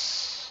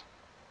loss.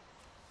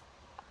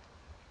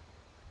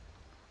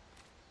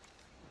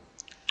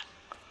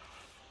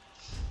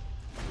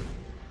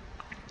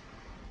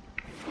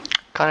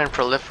 Can't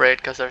proliferate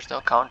because there's no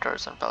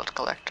counters on Belt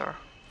Collector.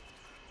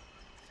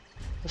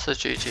 This is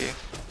GG.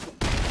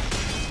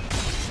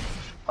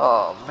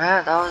 Oh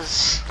man, that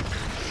was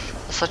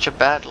such a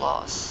bad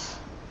loss.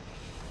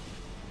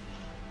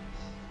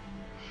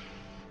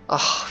 Oh,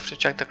 I have to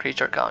check the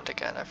creature count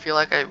again. I feel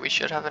like we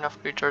should have enough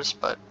creatures,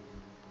 but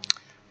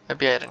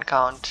maybe I didn't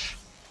count.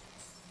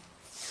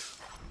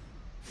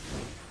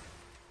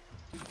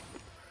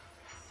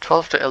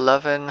 12 to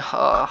 11,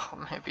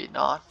 maybe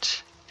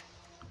not.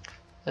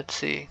 Let's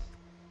see.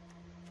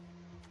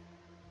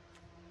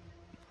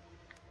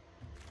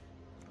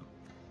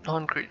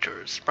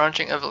 Non-creatures.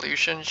 Branching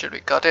evolution, should we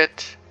cut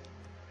it?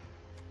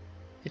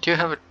 We do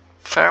have a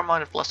fair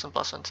amount of +1/+1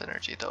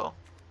 synergy though.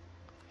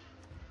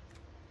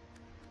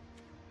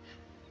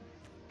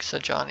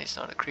 Sajani's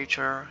not a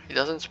creature. He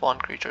doesn't spawn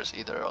creatures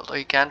either, although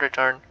he can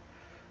return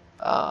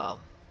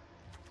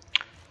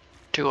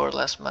 2 or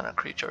less mana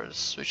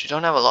creatures, which you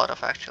don't have a lot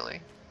of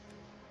actually.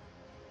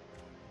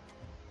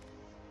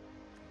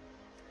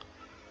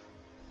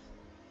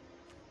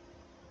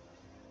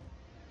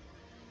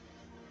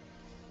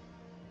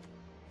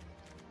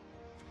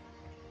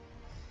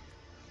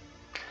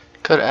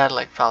 Could add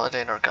like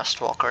Paladin or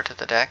Gustwalker to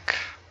the deck.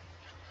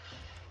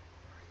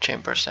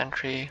 Chamber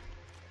Sentry.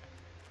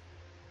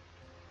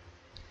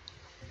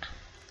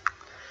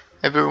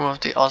 Maybe remove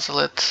the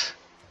Ocelot.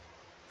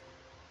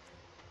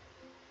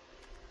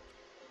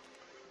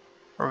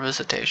 Or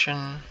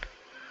Visitation.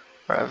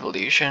 Or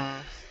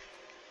Evolution.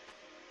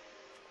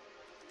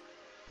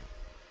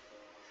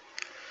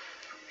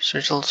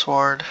 Sigil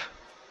Sword.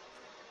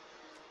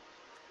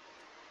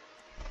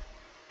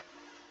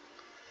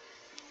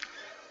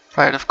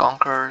 Pride of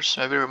Conquerors.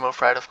 Maybe remove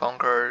Pride of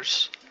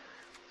Conquerors.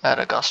 Add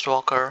a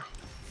Gustwalker.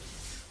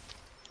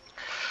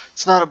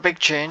 It's not a big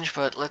change,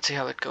 but let's see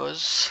how it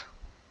goes.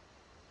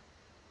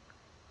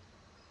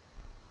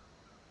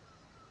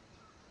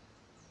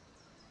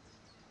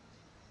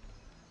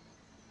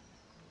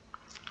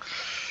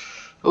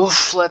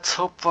 Oof, let's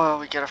hope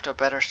we get off to a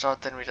better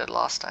start than we did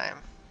last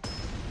time.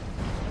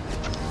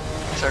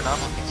 Things are not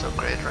looking so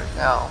great right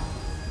now.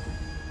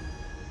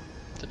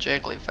 The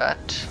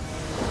Jigglypuff.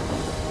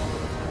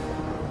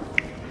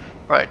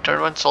 Right,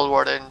 turn 1 Soul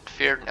Warden,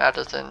 Feared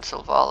Addison,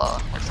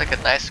 Sylvala. Looks like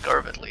a nice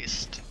curve at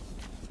least.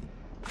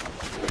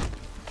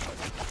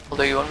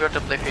 Although you won't be able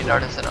to play Feared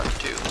Artisan on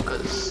 2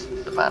 because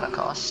the mana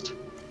cost.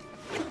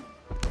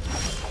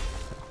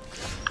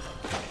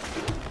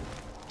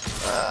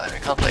 We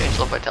can't play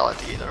Angel of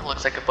Vitality either.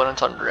 Looks like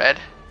opponent's on red.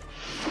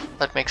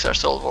 That makes our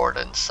Soul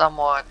Warden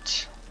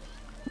somewhat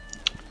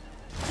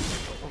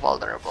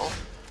vulnerable.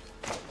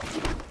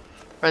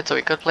 Right, so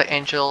we could play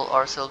Angel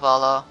or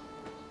Sylvala.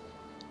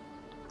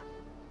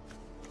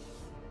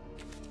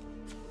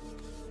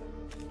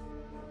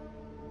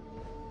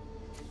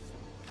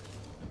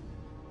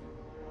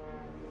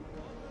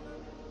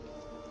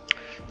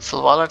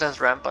 Sylvala does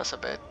ramp us a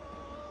bit.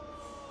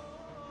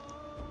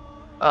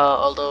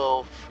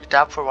 Although we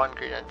tap for 1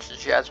 green and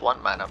she has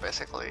 1 mana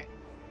basically.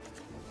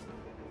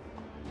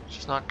 Which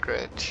is not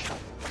great.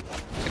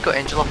 We go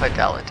Angel of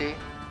Vitality.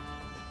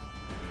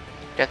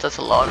 Gets us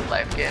a lot of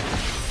life gain.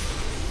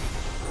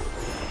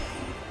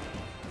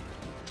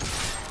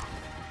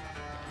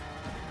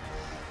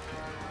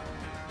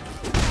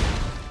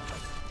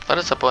 What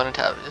does opponent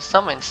have? Just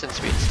some instant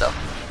speed stuff.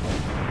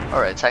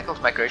 Alright, cycles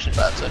migration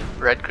path, so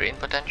red-green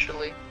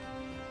potentially.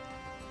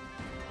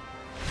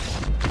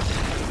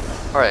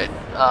 Alright,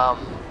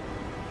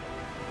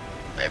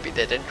 maybe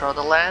they didn't draw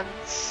the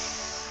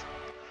lands.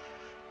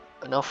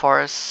 No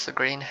forests, a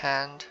green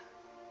hand.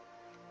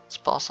 It's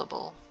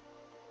possible.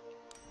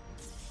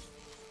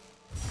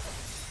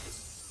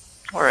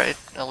 Alright,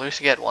 at least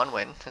you get 1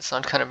 win. It's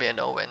not gonna be a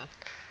no-win.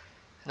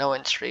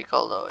 No-win streak,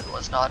 although it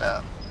was not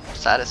a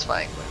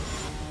satisfying win.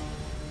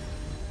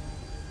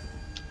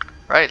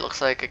 Right,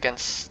 looks like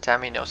against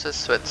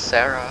Taminosis with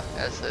Sarah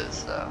as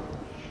his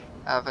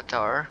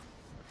avatar.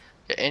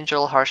 Yeah,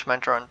 Angel, Harsh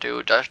Mentor on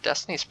 2,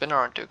 Destiny Spinner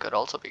on 2 could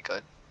also be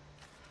good.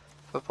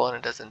 If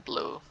opponent isn't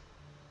blue.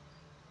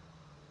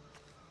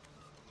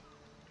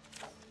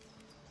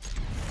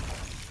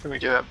 We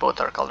do have both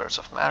our colors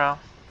of mana.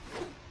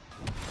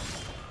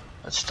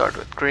 Let's start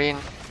with green.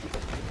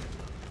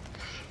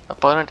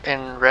 Opponent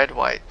in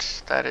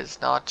red-white, that is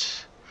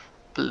not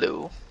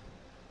blue.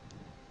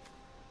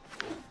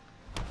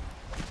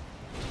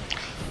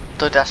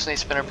 Though Destiny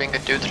Spinner being a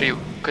 2-3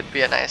 could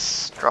be a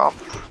nice drop.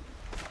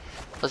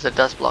 Plus it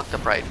does block the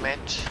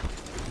Bridemate.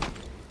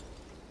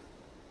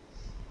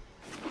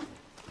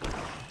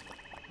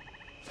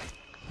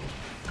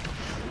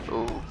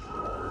 Ooh.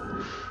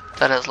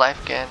 That has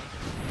life gain.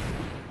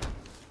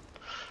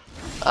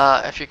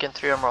 If you can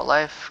 3 or more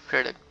life,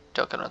 create a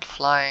token with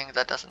flying.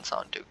 That doesn't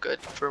sound too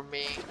good for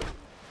me.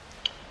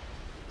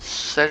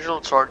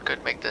 Sigil Sword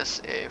could make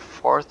this a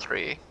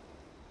 4-3.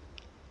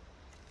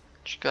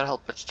 She could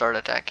help it start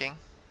attacking.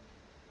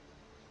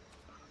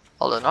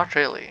 Although not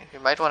really. You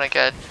might want to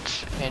get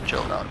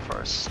Angel down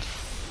first.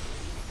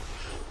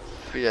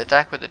 If we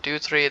attack with a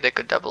 2-3, they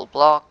could double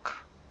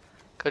block.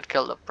 Could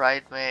kill the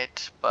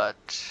Bridemate,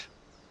 but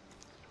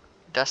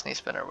Destiny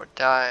Spinner would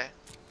die.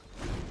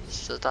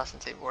 So it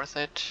doesn't seem worth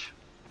it.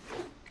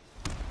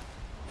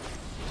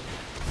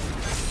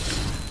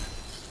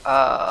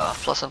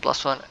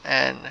 +1/+1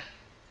 and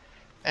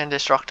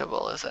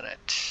indestructible, isn't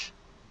it?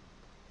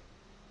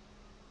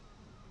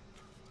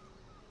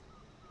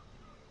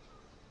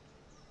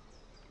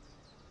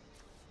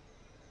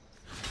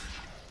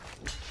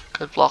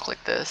 Could block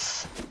like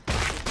this.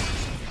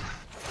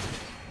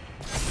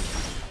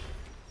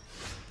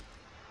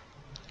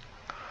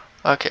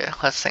 Okay,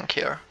 let's think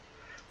here.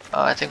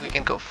 I think we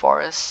can go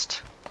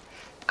forest.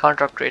 Can't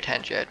drop Great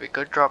Hand yet. We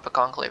could drop a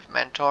Conclave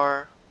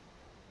Mentor.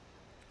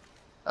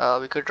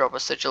 We could drop a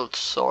Sigiled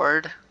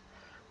Sword.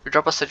 If we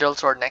drop a Sigiled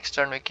Sword next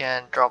turn, we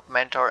can drop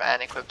Mentor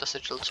and equip the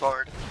Sigiled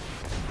Sword.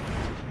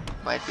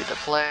 Might be the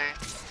play.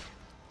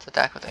 Let's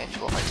attack with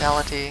Angel of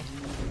Vitality.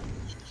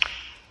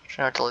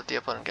 Try not to let the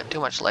opponent get too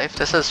much life.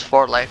 This is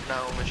 4 life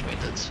now, which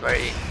means it's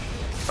very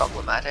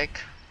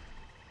problematic.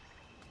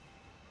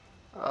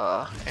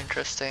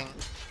 Interesting.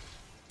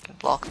 Can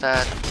block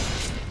that.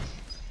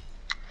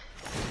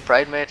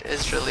 Bridemate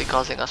is really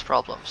causing us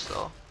problems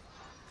though.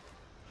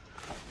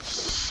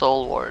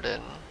 Soul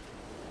Warden.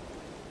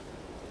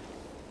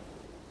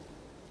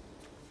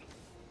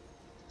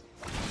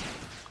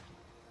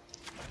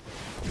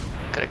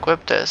 Could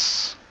equip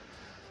this.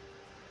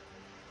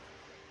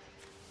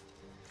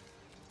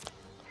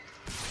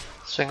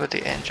 Swing with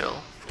the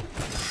Angel.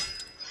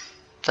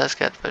 Let's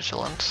get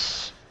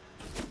Vigilance.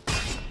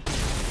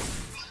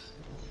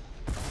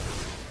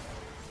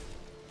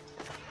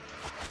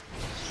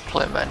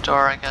 Play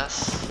Mentor, I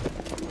guess.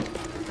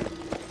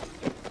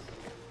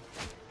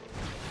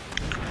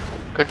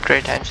 Good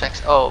Great Hand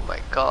next. Oh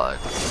my god,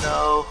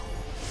 no.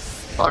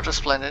 Not a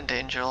Splendid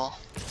Angel.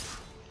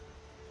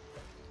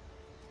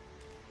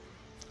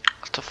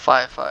 It's a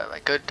 5/5. I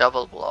could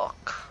double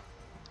block.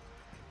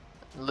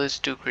 Lose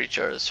 2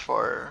 creatures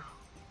for.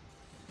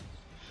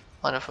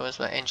 One of whom is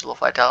my Angel of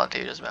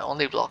Vitality, which is my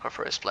only blocker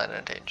for a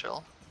Splendid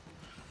Angel.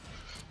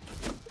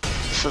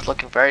 This is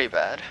looking very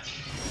bad.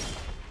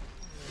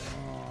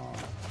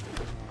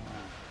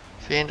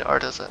 Fiend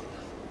Artisan.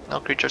 No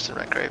creatures in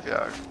my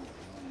graveyard.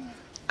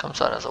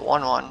 Comes out as a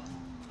 1/1.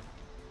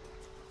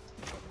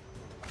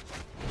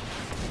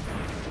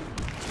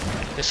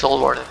 The Soul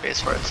Warden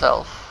pays for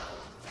itself.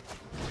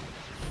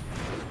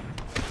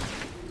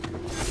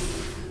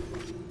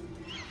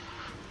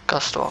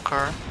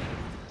 Gustwalker.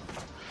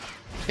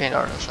 Fiend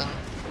Artisan.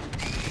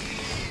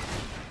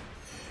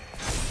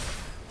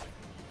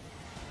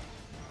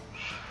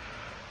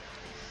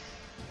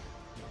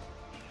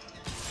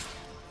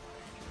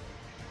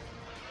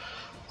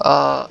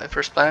 If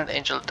your Splendid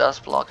Angel does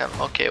block,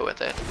 I'm okay with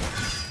it.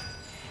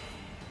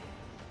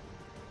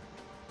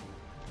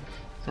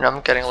 And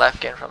I'm getting life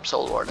gain from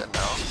Soul Warden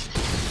now.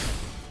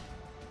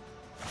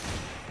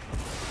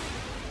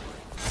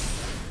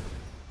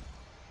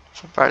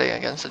 So fighting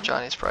against the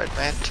Johnny's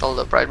Bridemate till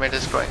the Bridemate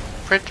is growing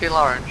pretty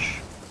large.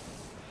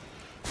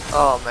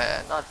 Oh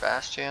man, not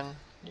Bastion.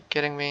 You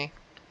kidding me?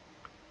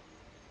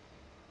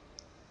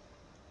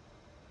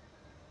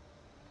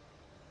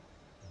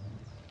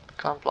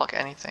 Can't block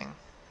anything.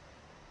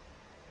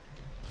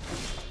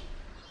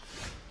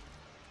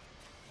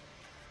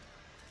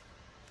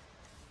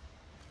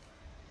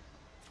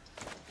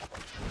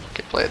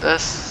 Could play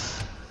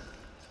this.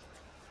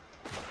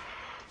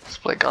 Let's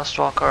play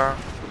Gustwalker.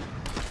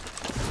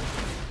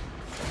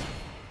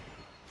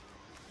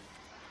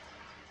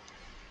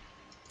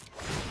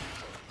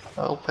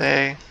 I'll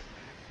pay.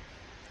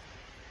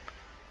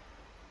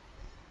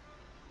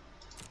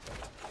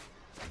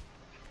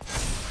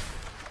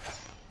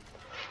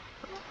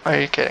 Are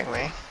you kidding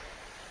me?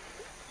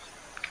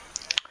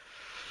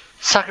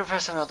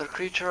 Sacrifice another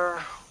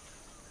creature.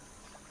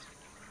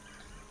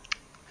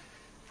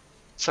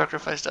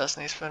 Sacrifice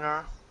Destiny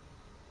Spinner.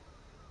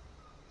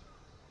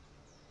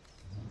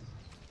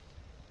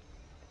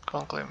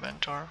 Conclave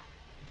Mentor.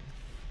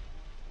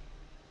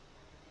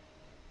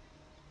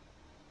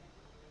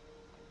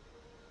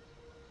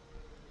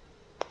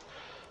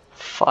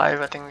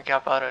 Five, I think we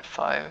cap out at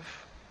 5.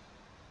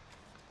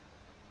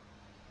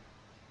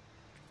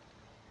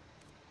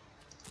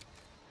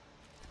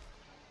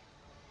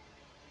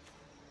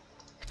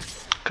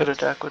 Could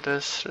attack with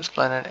this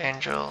Splendid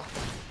Angel.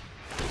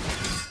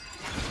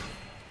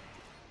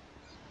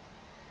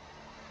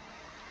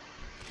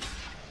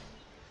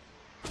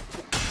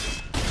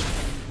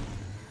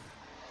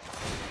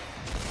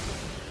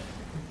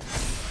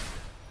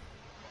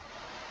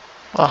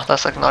 Oh,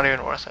 that's like not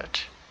even worth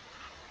it.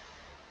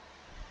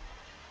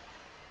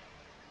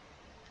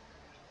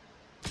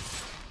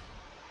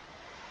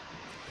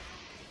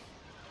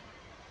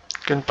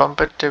 Can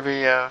pump it to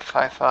be a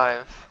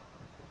 5/5.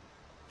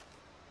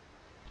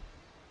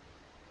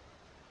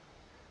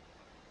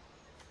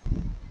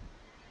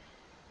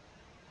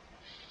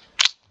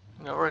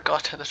 Never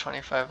got to the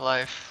 25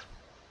 life.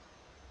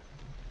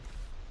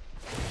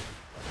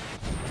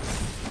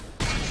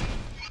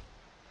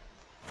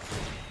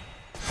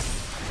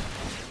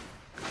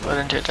 Go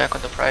into attack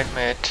with the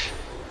Bridemate.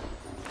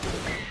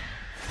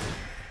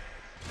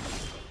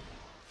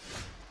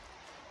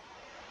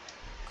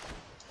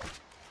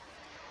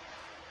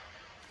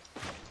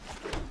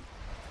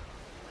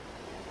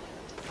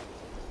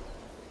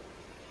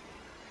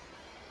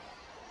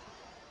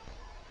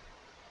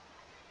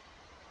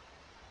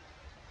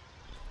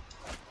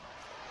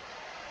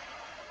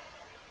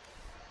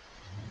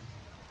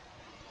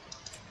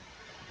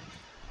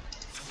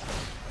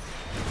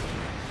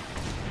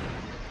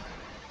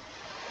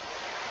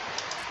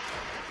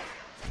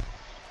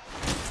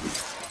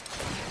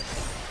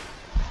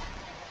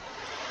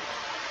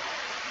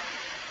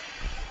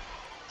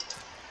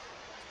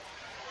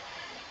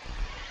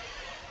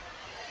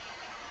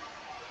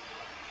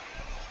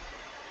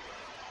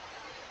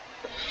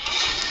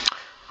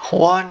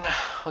 One.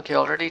 Okay,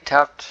 already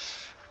tapped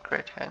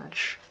Great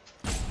Henge.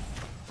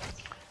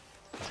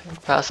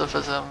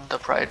 Pacifism, the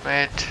Pride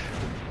Mate.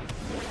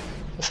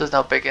 This is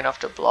now big enough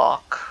to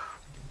block.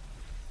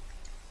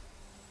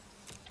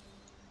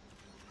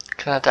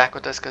 Can attack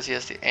with this because he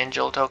has the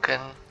Angel token.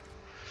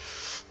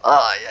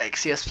 Ah,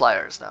 yikes, he has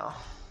flyers now.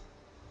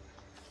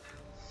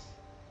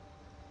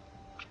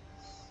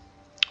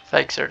 If I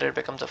exert it, it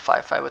becomes a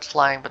 5/5 with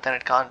flying, but then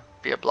it can't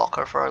be a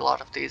blocker for a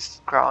lot of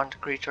these ground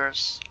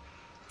creatures.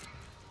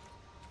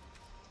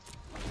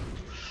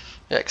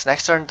 Yikes,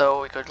 next turn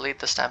though, we could lead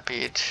the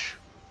Stampede.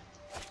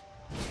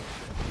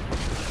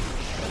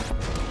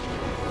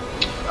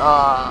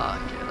 Ah,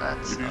 okay,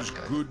 that's not good. It is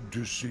good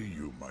to see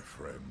you, my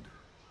friend.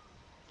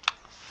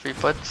 3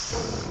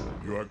 puts.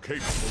 You are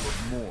capable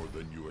of more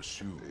than you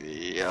assume.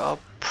 Yup.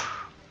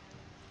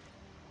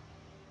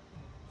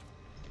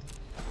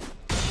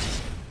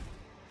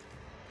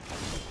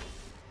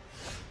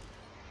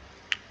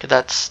 Okay,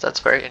 that's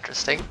very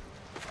interesting.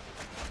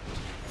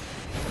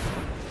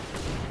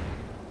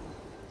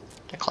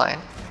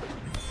 Decline.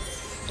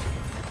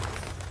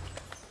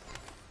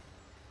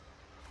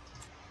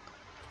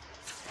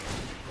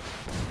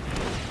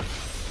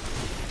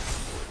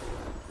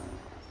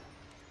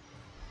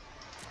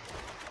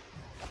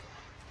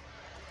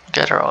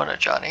 Get our own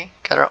Ajani.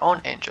 Get our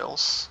own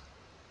angels.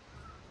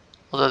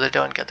 Although they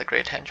don't get the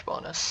Great Henge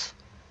bonus.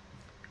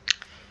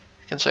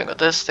 You can swing with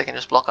this, they can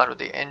just block out with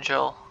the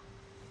angel.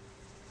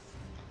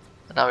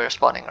 And now we're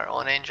spawning our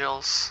own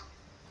angels.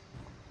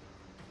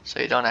 So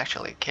you don't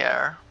actually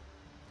care.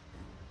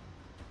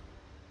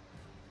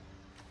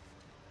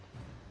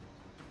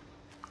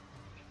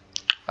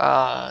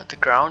 The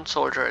ground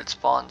soldier it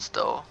spawns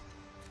though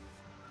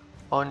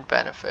won't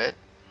benefit.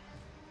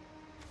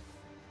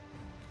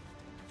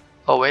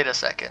 Oh wait a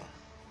second.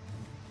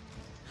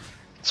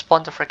 It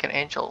spawned a freaking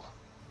angel.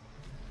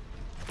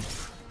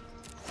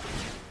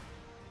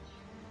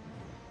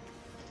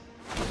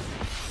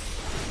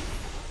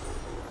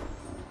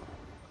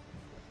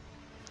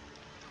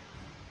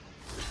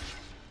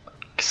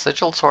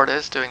 Sigil Sword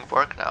is doing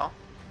work now.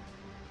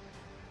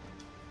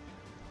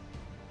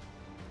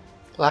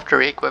 We'll have to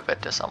re-equip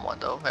it to someone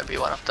though, maybe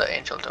one of the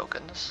angel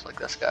tokens, like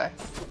this guy.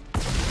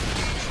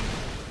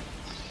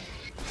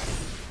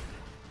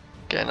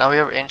 Okay, now we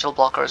have angel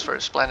blockers for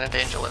Splendid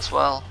Angel as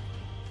well.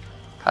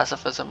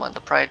 Pacifism on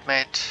the Pride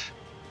Mate.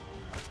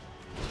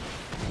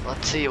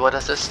 Let's see, what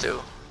does this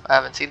do? I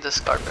haven't seen this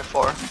card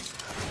before.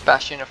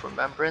 Bastion of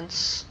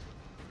Remembrance.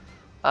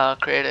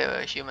 Create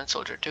a human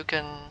soldier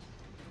token.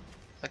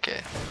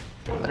 Okay.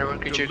 Whenever a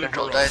creature you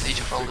control dies,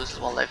 each opponent loses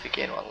 1 life, you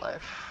gain 1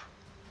 life.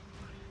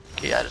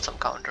 Okay, added some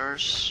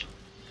counters.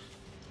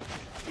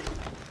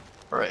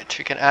 Alright,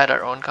 we can add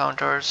our own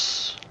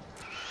counters.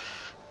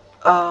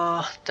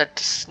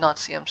 That's not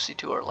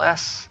CMC2 or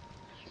less.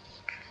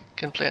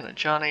 Can play on a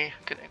Johnny,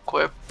 can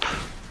equip.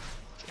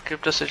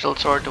 Equip the Sigil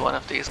Sword to one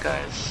of these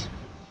guys.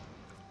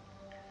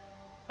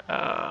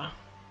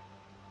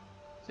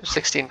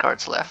 16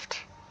 cards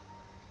left.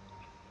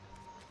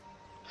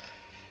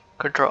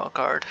 Could draw a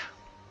card.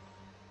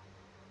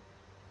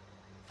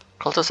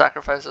 Could also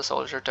sacrifice the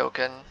soldier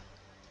token.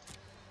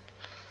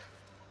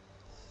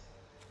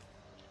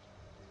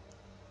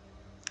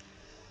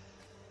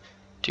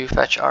 To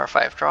fetch our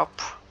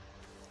 5-drop.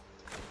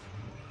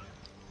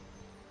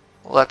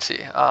 Let's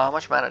see, how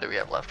much mana do we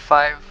have left?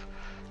 5,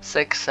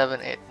 6,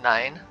 7, 8,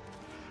 9.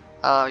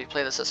 We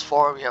play this as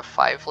 4, we have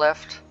 5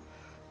 left.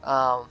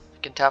 We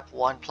can tap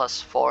 1 plus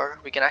 4.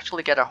 We can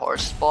actually get a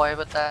horse boy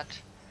with that.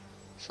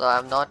 So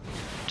I'm not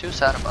too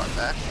sad about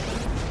that.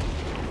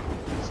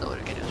 So what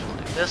we can do is we'll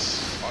do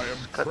this.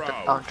 Cut the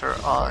counter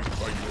on.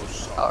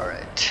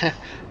 Alright.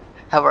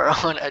 Have our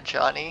own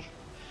Ajani.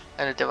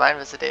 And a Divine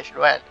Visitation.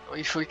 When?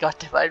 We got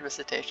Divine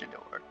Visitation to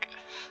work.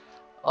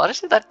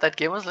 Honestly, that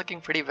game was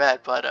looking pretty bad,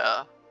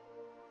 but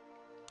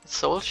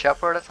Soul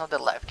Shepherd and some of the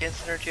life gain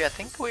synergy, I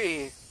think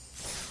we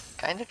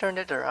kinda turned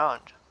it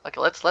around. Okay,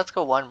 let's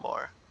go one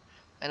more.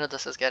 I know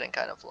this is getting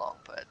kind of long,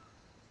 but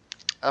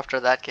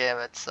after that game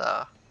it's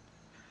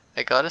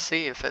I gotta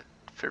see if it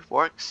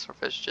works or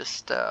if it's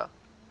just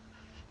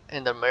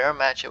in the mirror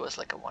match it was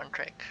like a one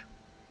trick.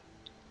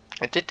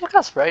 It did take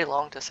us very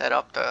long to set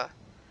up the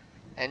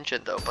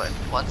engine though, but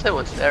once it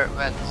was there,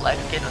 man, the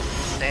life gain was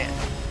insane.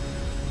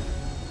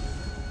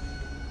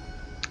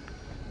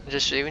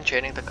 Just even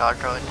chaining the card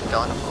draw into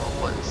Dawn of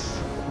Hope was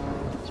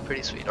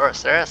pretty sweet. Or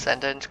Sarah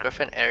Ascendant,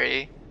 Griffin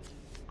Airy,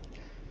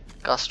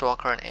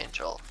 Gustwalker, and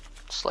Angel.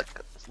 It's like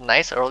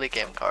nice early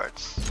game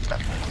cards,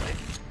 definitely.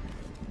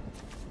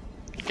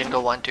 You can go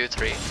 1, 2,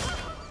 3.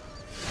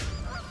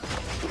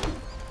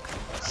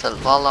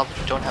 Selvala, but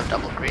you don't have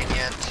double green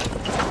yet.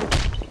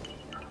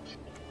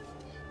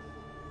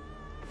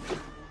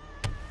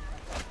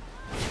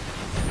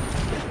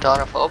 Dawn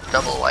of Hope,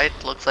 double white.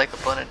 Looks like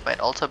opponent might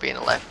also be in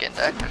a life gain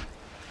deck.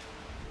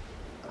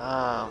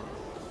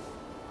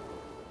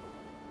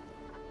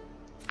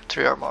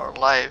 3 or more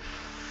life.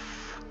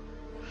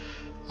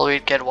 Well,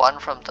 we'd get 1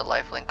 from the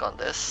lifelink on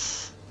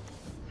this.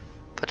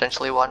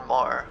 Potentially 1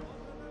 more.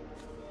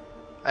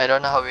 I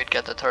don't know how we'd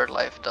get the third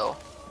life though.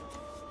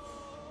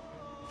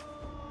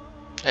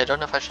 I don't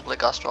know if I should play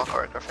Gustwalk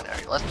or a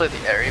Griffinary. Let's play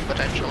the Airy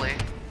potentially.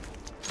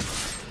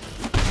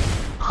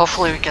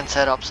 Hopefully we can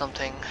set up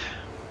something.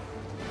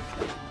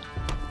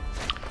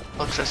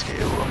 Looks risky.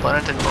 Ooh,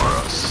 opponent in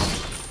Boros.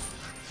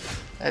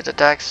 It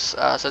attacks,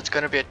 so it's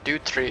gonna be a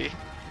 2-3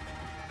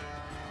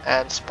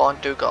 and spawn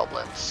 2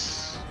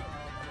 goblins.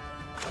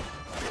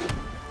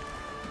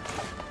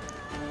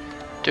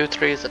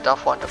 2-3 is a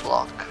tough one to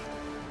block.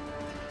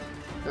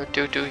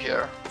 Do 2-2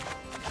 here.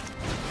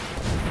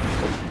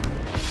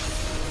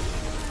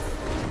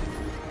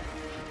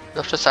 You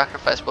have to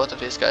sacrifice both of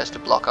these guys to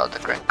block out the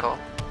Grenko.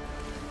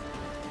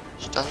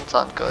 Which doesn't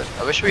sound good.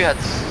 I wish we had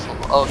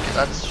okay,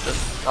 that's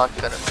just not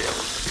gonna be able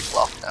to be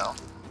blocked now.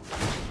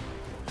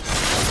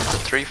 It's a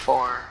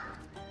 3-4.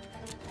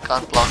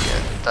 Can't block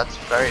it. That's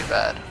very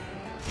bad.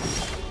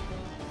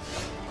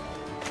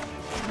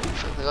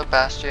 So we go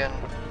Bastion.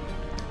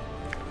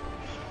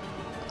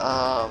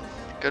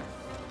 Good.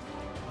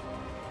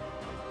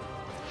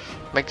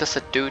 Make this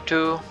a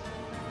 2-2.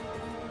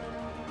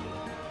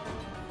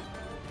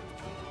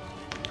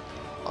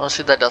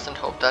 Honestly, that doesn't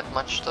help that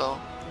much though.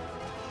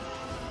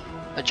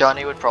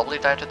 Johnny would probably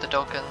die to the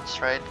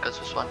tokens, right? Because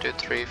it's 1, 2,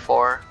 3,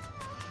 4.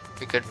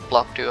 We could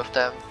block 2 of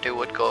them. 2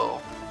 would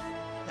go.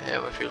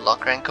 If you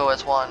lock Renko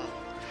as 1,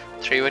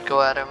 3 would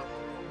go at him.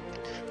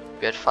 If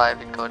we had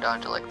 5, it'd go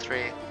down to like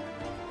 3.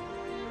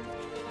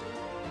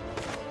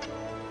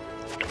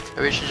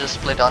 Maybe we should just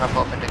split on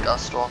above into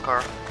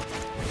Gustwalker.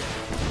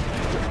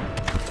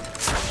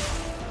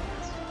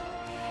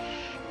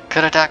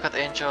 Could attack with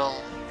Angel.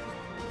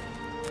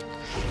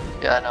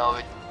 Yeah, no,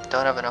 we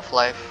don't have enough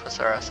life for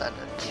Sarah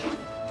Ascendant.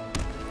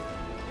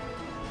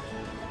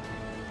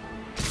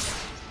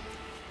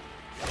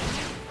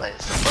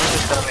 Nice. The opponent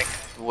is gonna make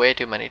way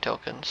too many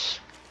tokens.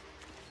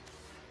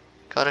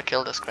 Gotta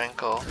kill this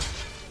Grenko.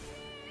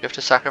 You have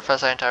to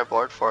sacrifice our entire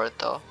board for it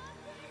though.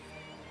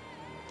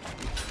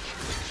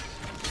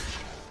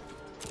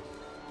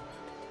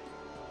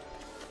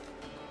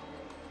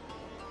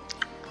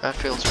 That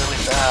feels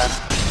really bad.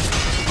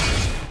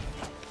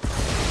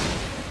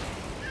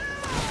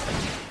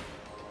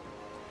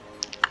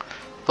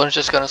 Opponent's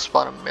just gonna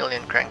spawn a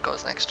million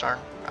Grenkos next turn.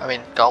 I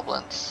mean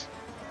goblins.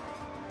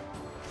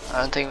 I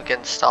don't think we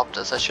can stop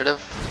this. I should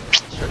have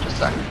just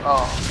sacrificed.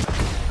 Oh,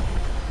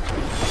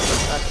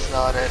 that's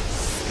not it.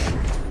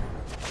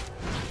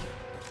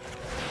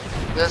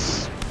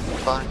 This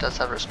opponent does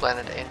have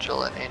Resplendent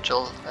Angel and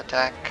Angel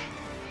attack.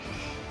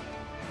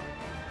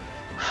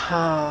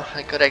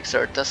 I could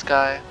exert this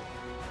guy.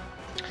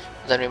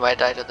 Then we might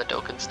die to the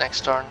tokens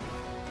next turn.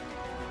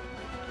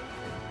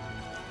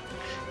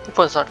 The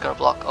opponent's not gonna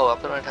block. Oh,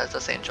 opponent has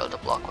this Angel to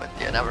block with.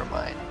 Yeah, never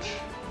mind.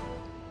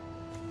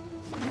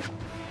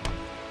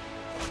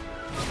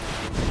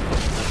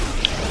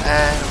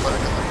 And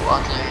opponent is like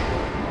Watley.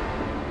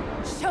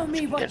 Show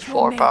me what Get you're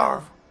 4 made power.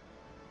 of.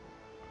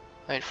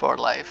 I mean 4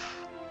 life.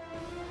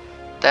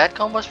 That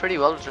combos pretty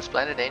well with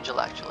Resplendent Angel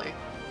actually.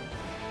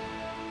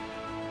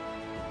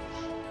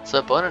 So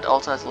opponent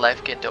also has a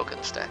life gain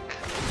token stack.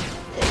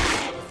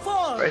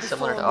 Very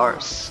similar to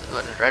ours,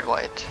 but in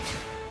red-white.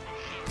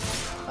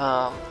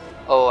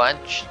 Oh, and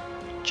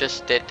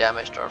just did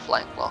damage to our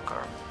flank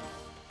blocker.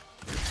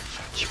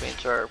 Which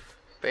means we're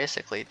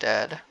basically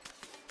dead.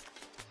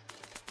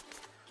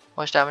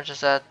 How much damage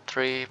is that?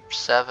 3,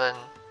 7,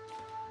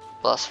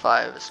 plus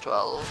 5 is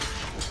 12.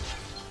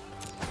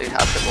 So you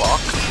have to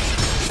block.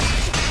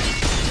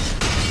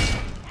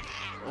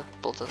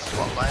 Build this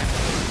 1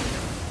 life.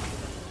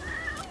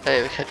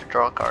 Hey, we get to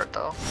draw a card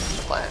though.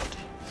 Planned.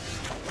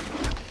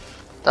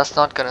 That's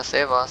not gonna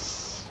save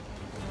us.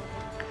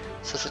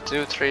 So it's a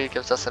 2-3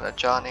 gives us an a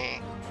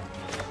Johnny.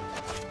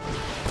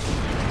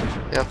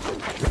 Yep.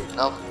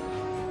 No.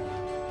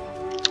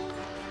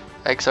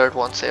 Exert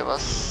won't save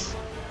us.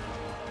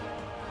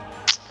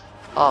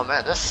 Oh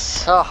man,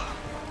 this. Oh.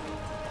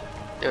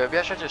 Yeah, maybe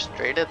I should just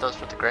traded those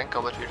for the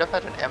Grenko, but we'd have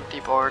had an empty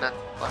board and.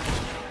 Well,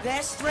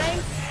 Their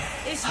strength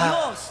is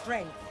your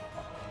strength.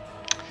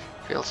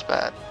 feels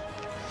bad.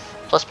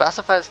 Plus,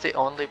 Pacify is the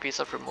only piece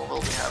of removal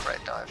we have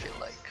right now, I feel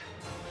like.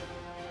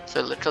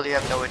 So literally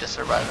have no way to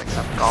survive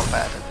except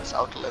combat and just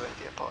outliving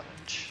the opponent.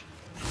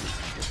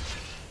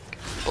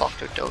 Block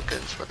 2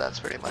 tokens, but that's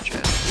pretty much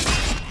it.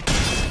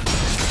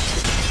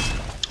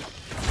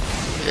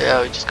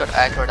 Yeah, we just got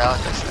aggroed out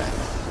this time.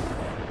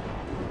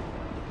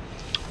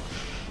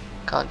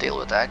 Can't deal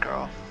with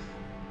aggro.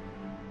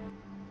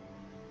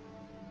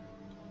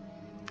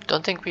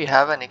 Don't think we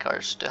have any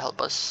cards to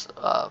help us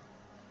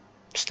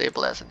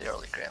stabilize in the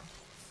early game.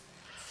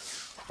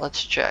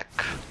 Let's check.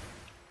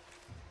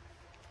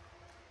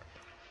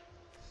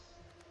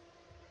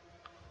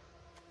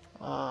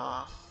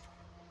 Uh,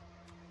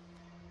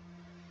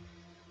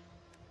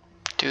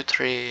 2,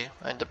 3,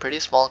 and the pretty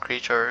small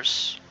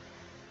creatures.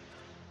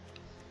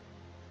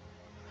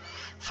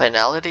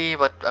 Finality,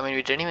 but I mean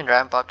we didn't even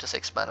ramp up to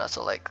 6 mana,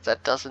 so like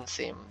that doesn't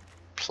seem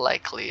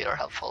likely or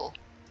helpful.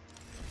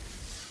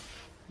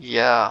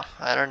 Yeah,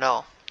 I don't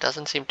know.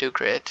 Doesn't seem too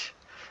great.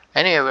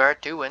 Anyway, we are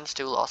 2 wins,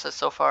 2 losses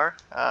so far.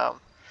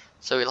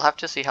 So we'll have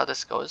to see how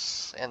this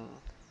goes in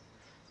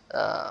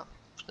the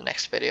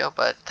next video.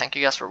 But thank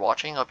you guys for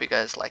watching. Hope you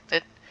guys liked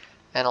it,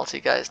 and I'll see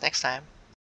you guys next time.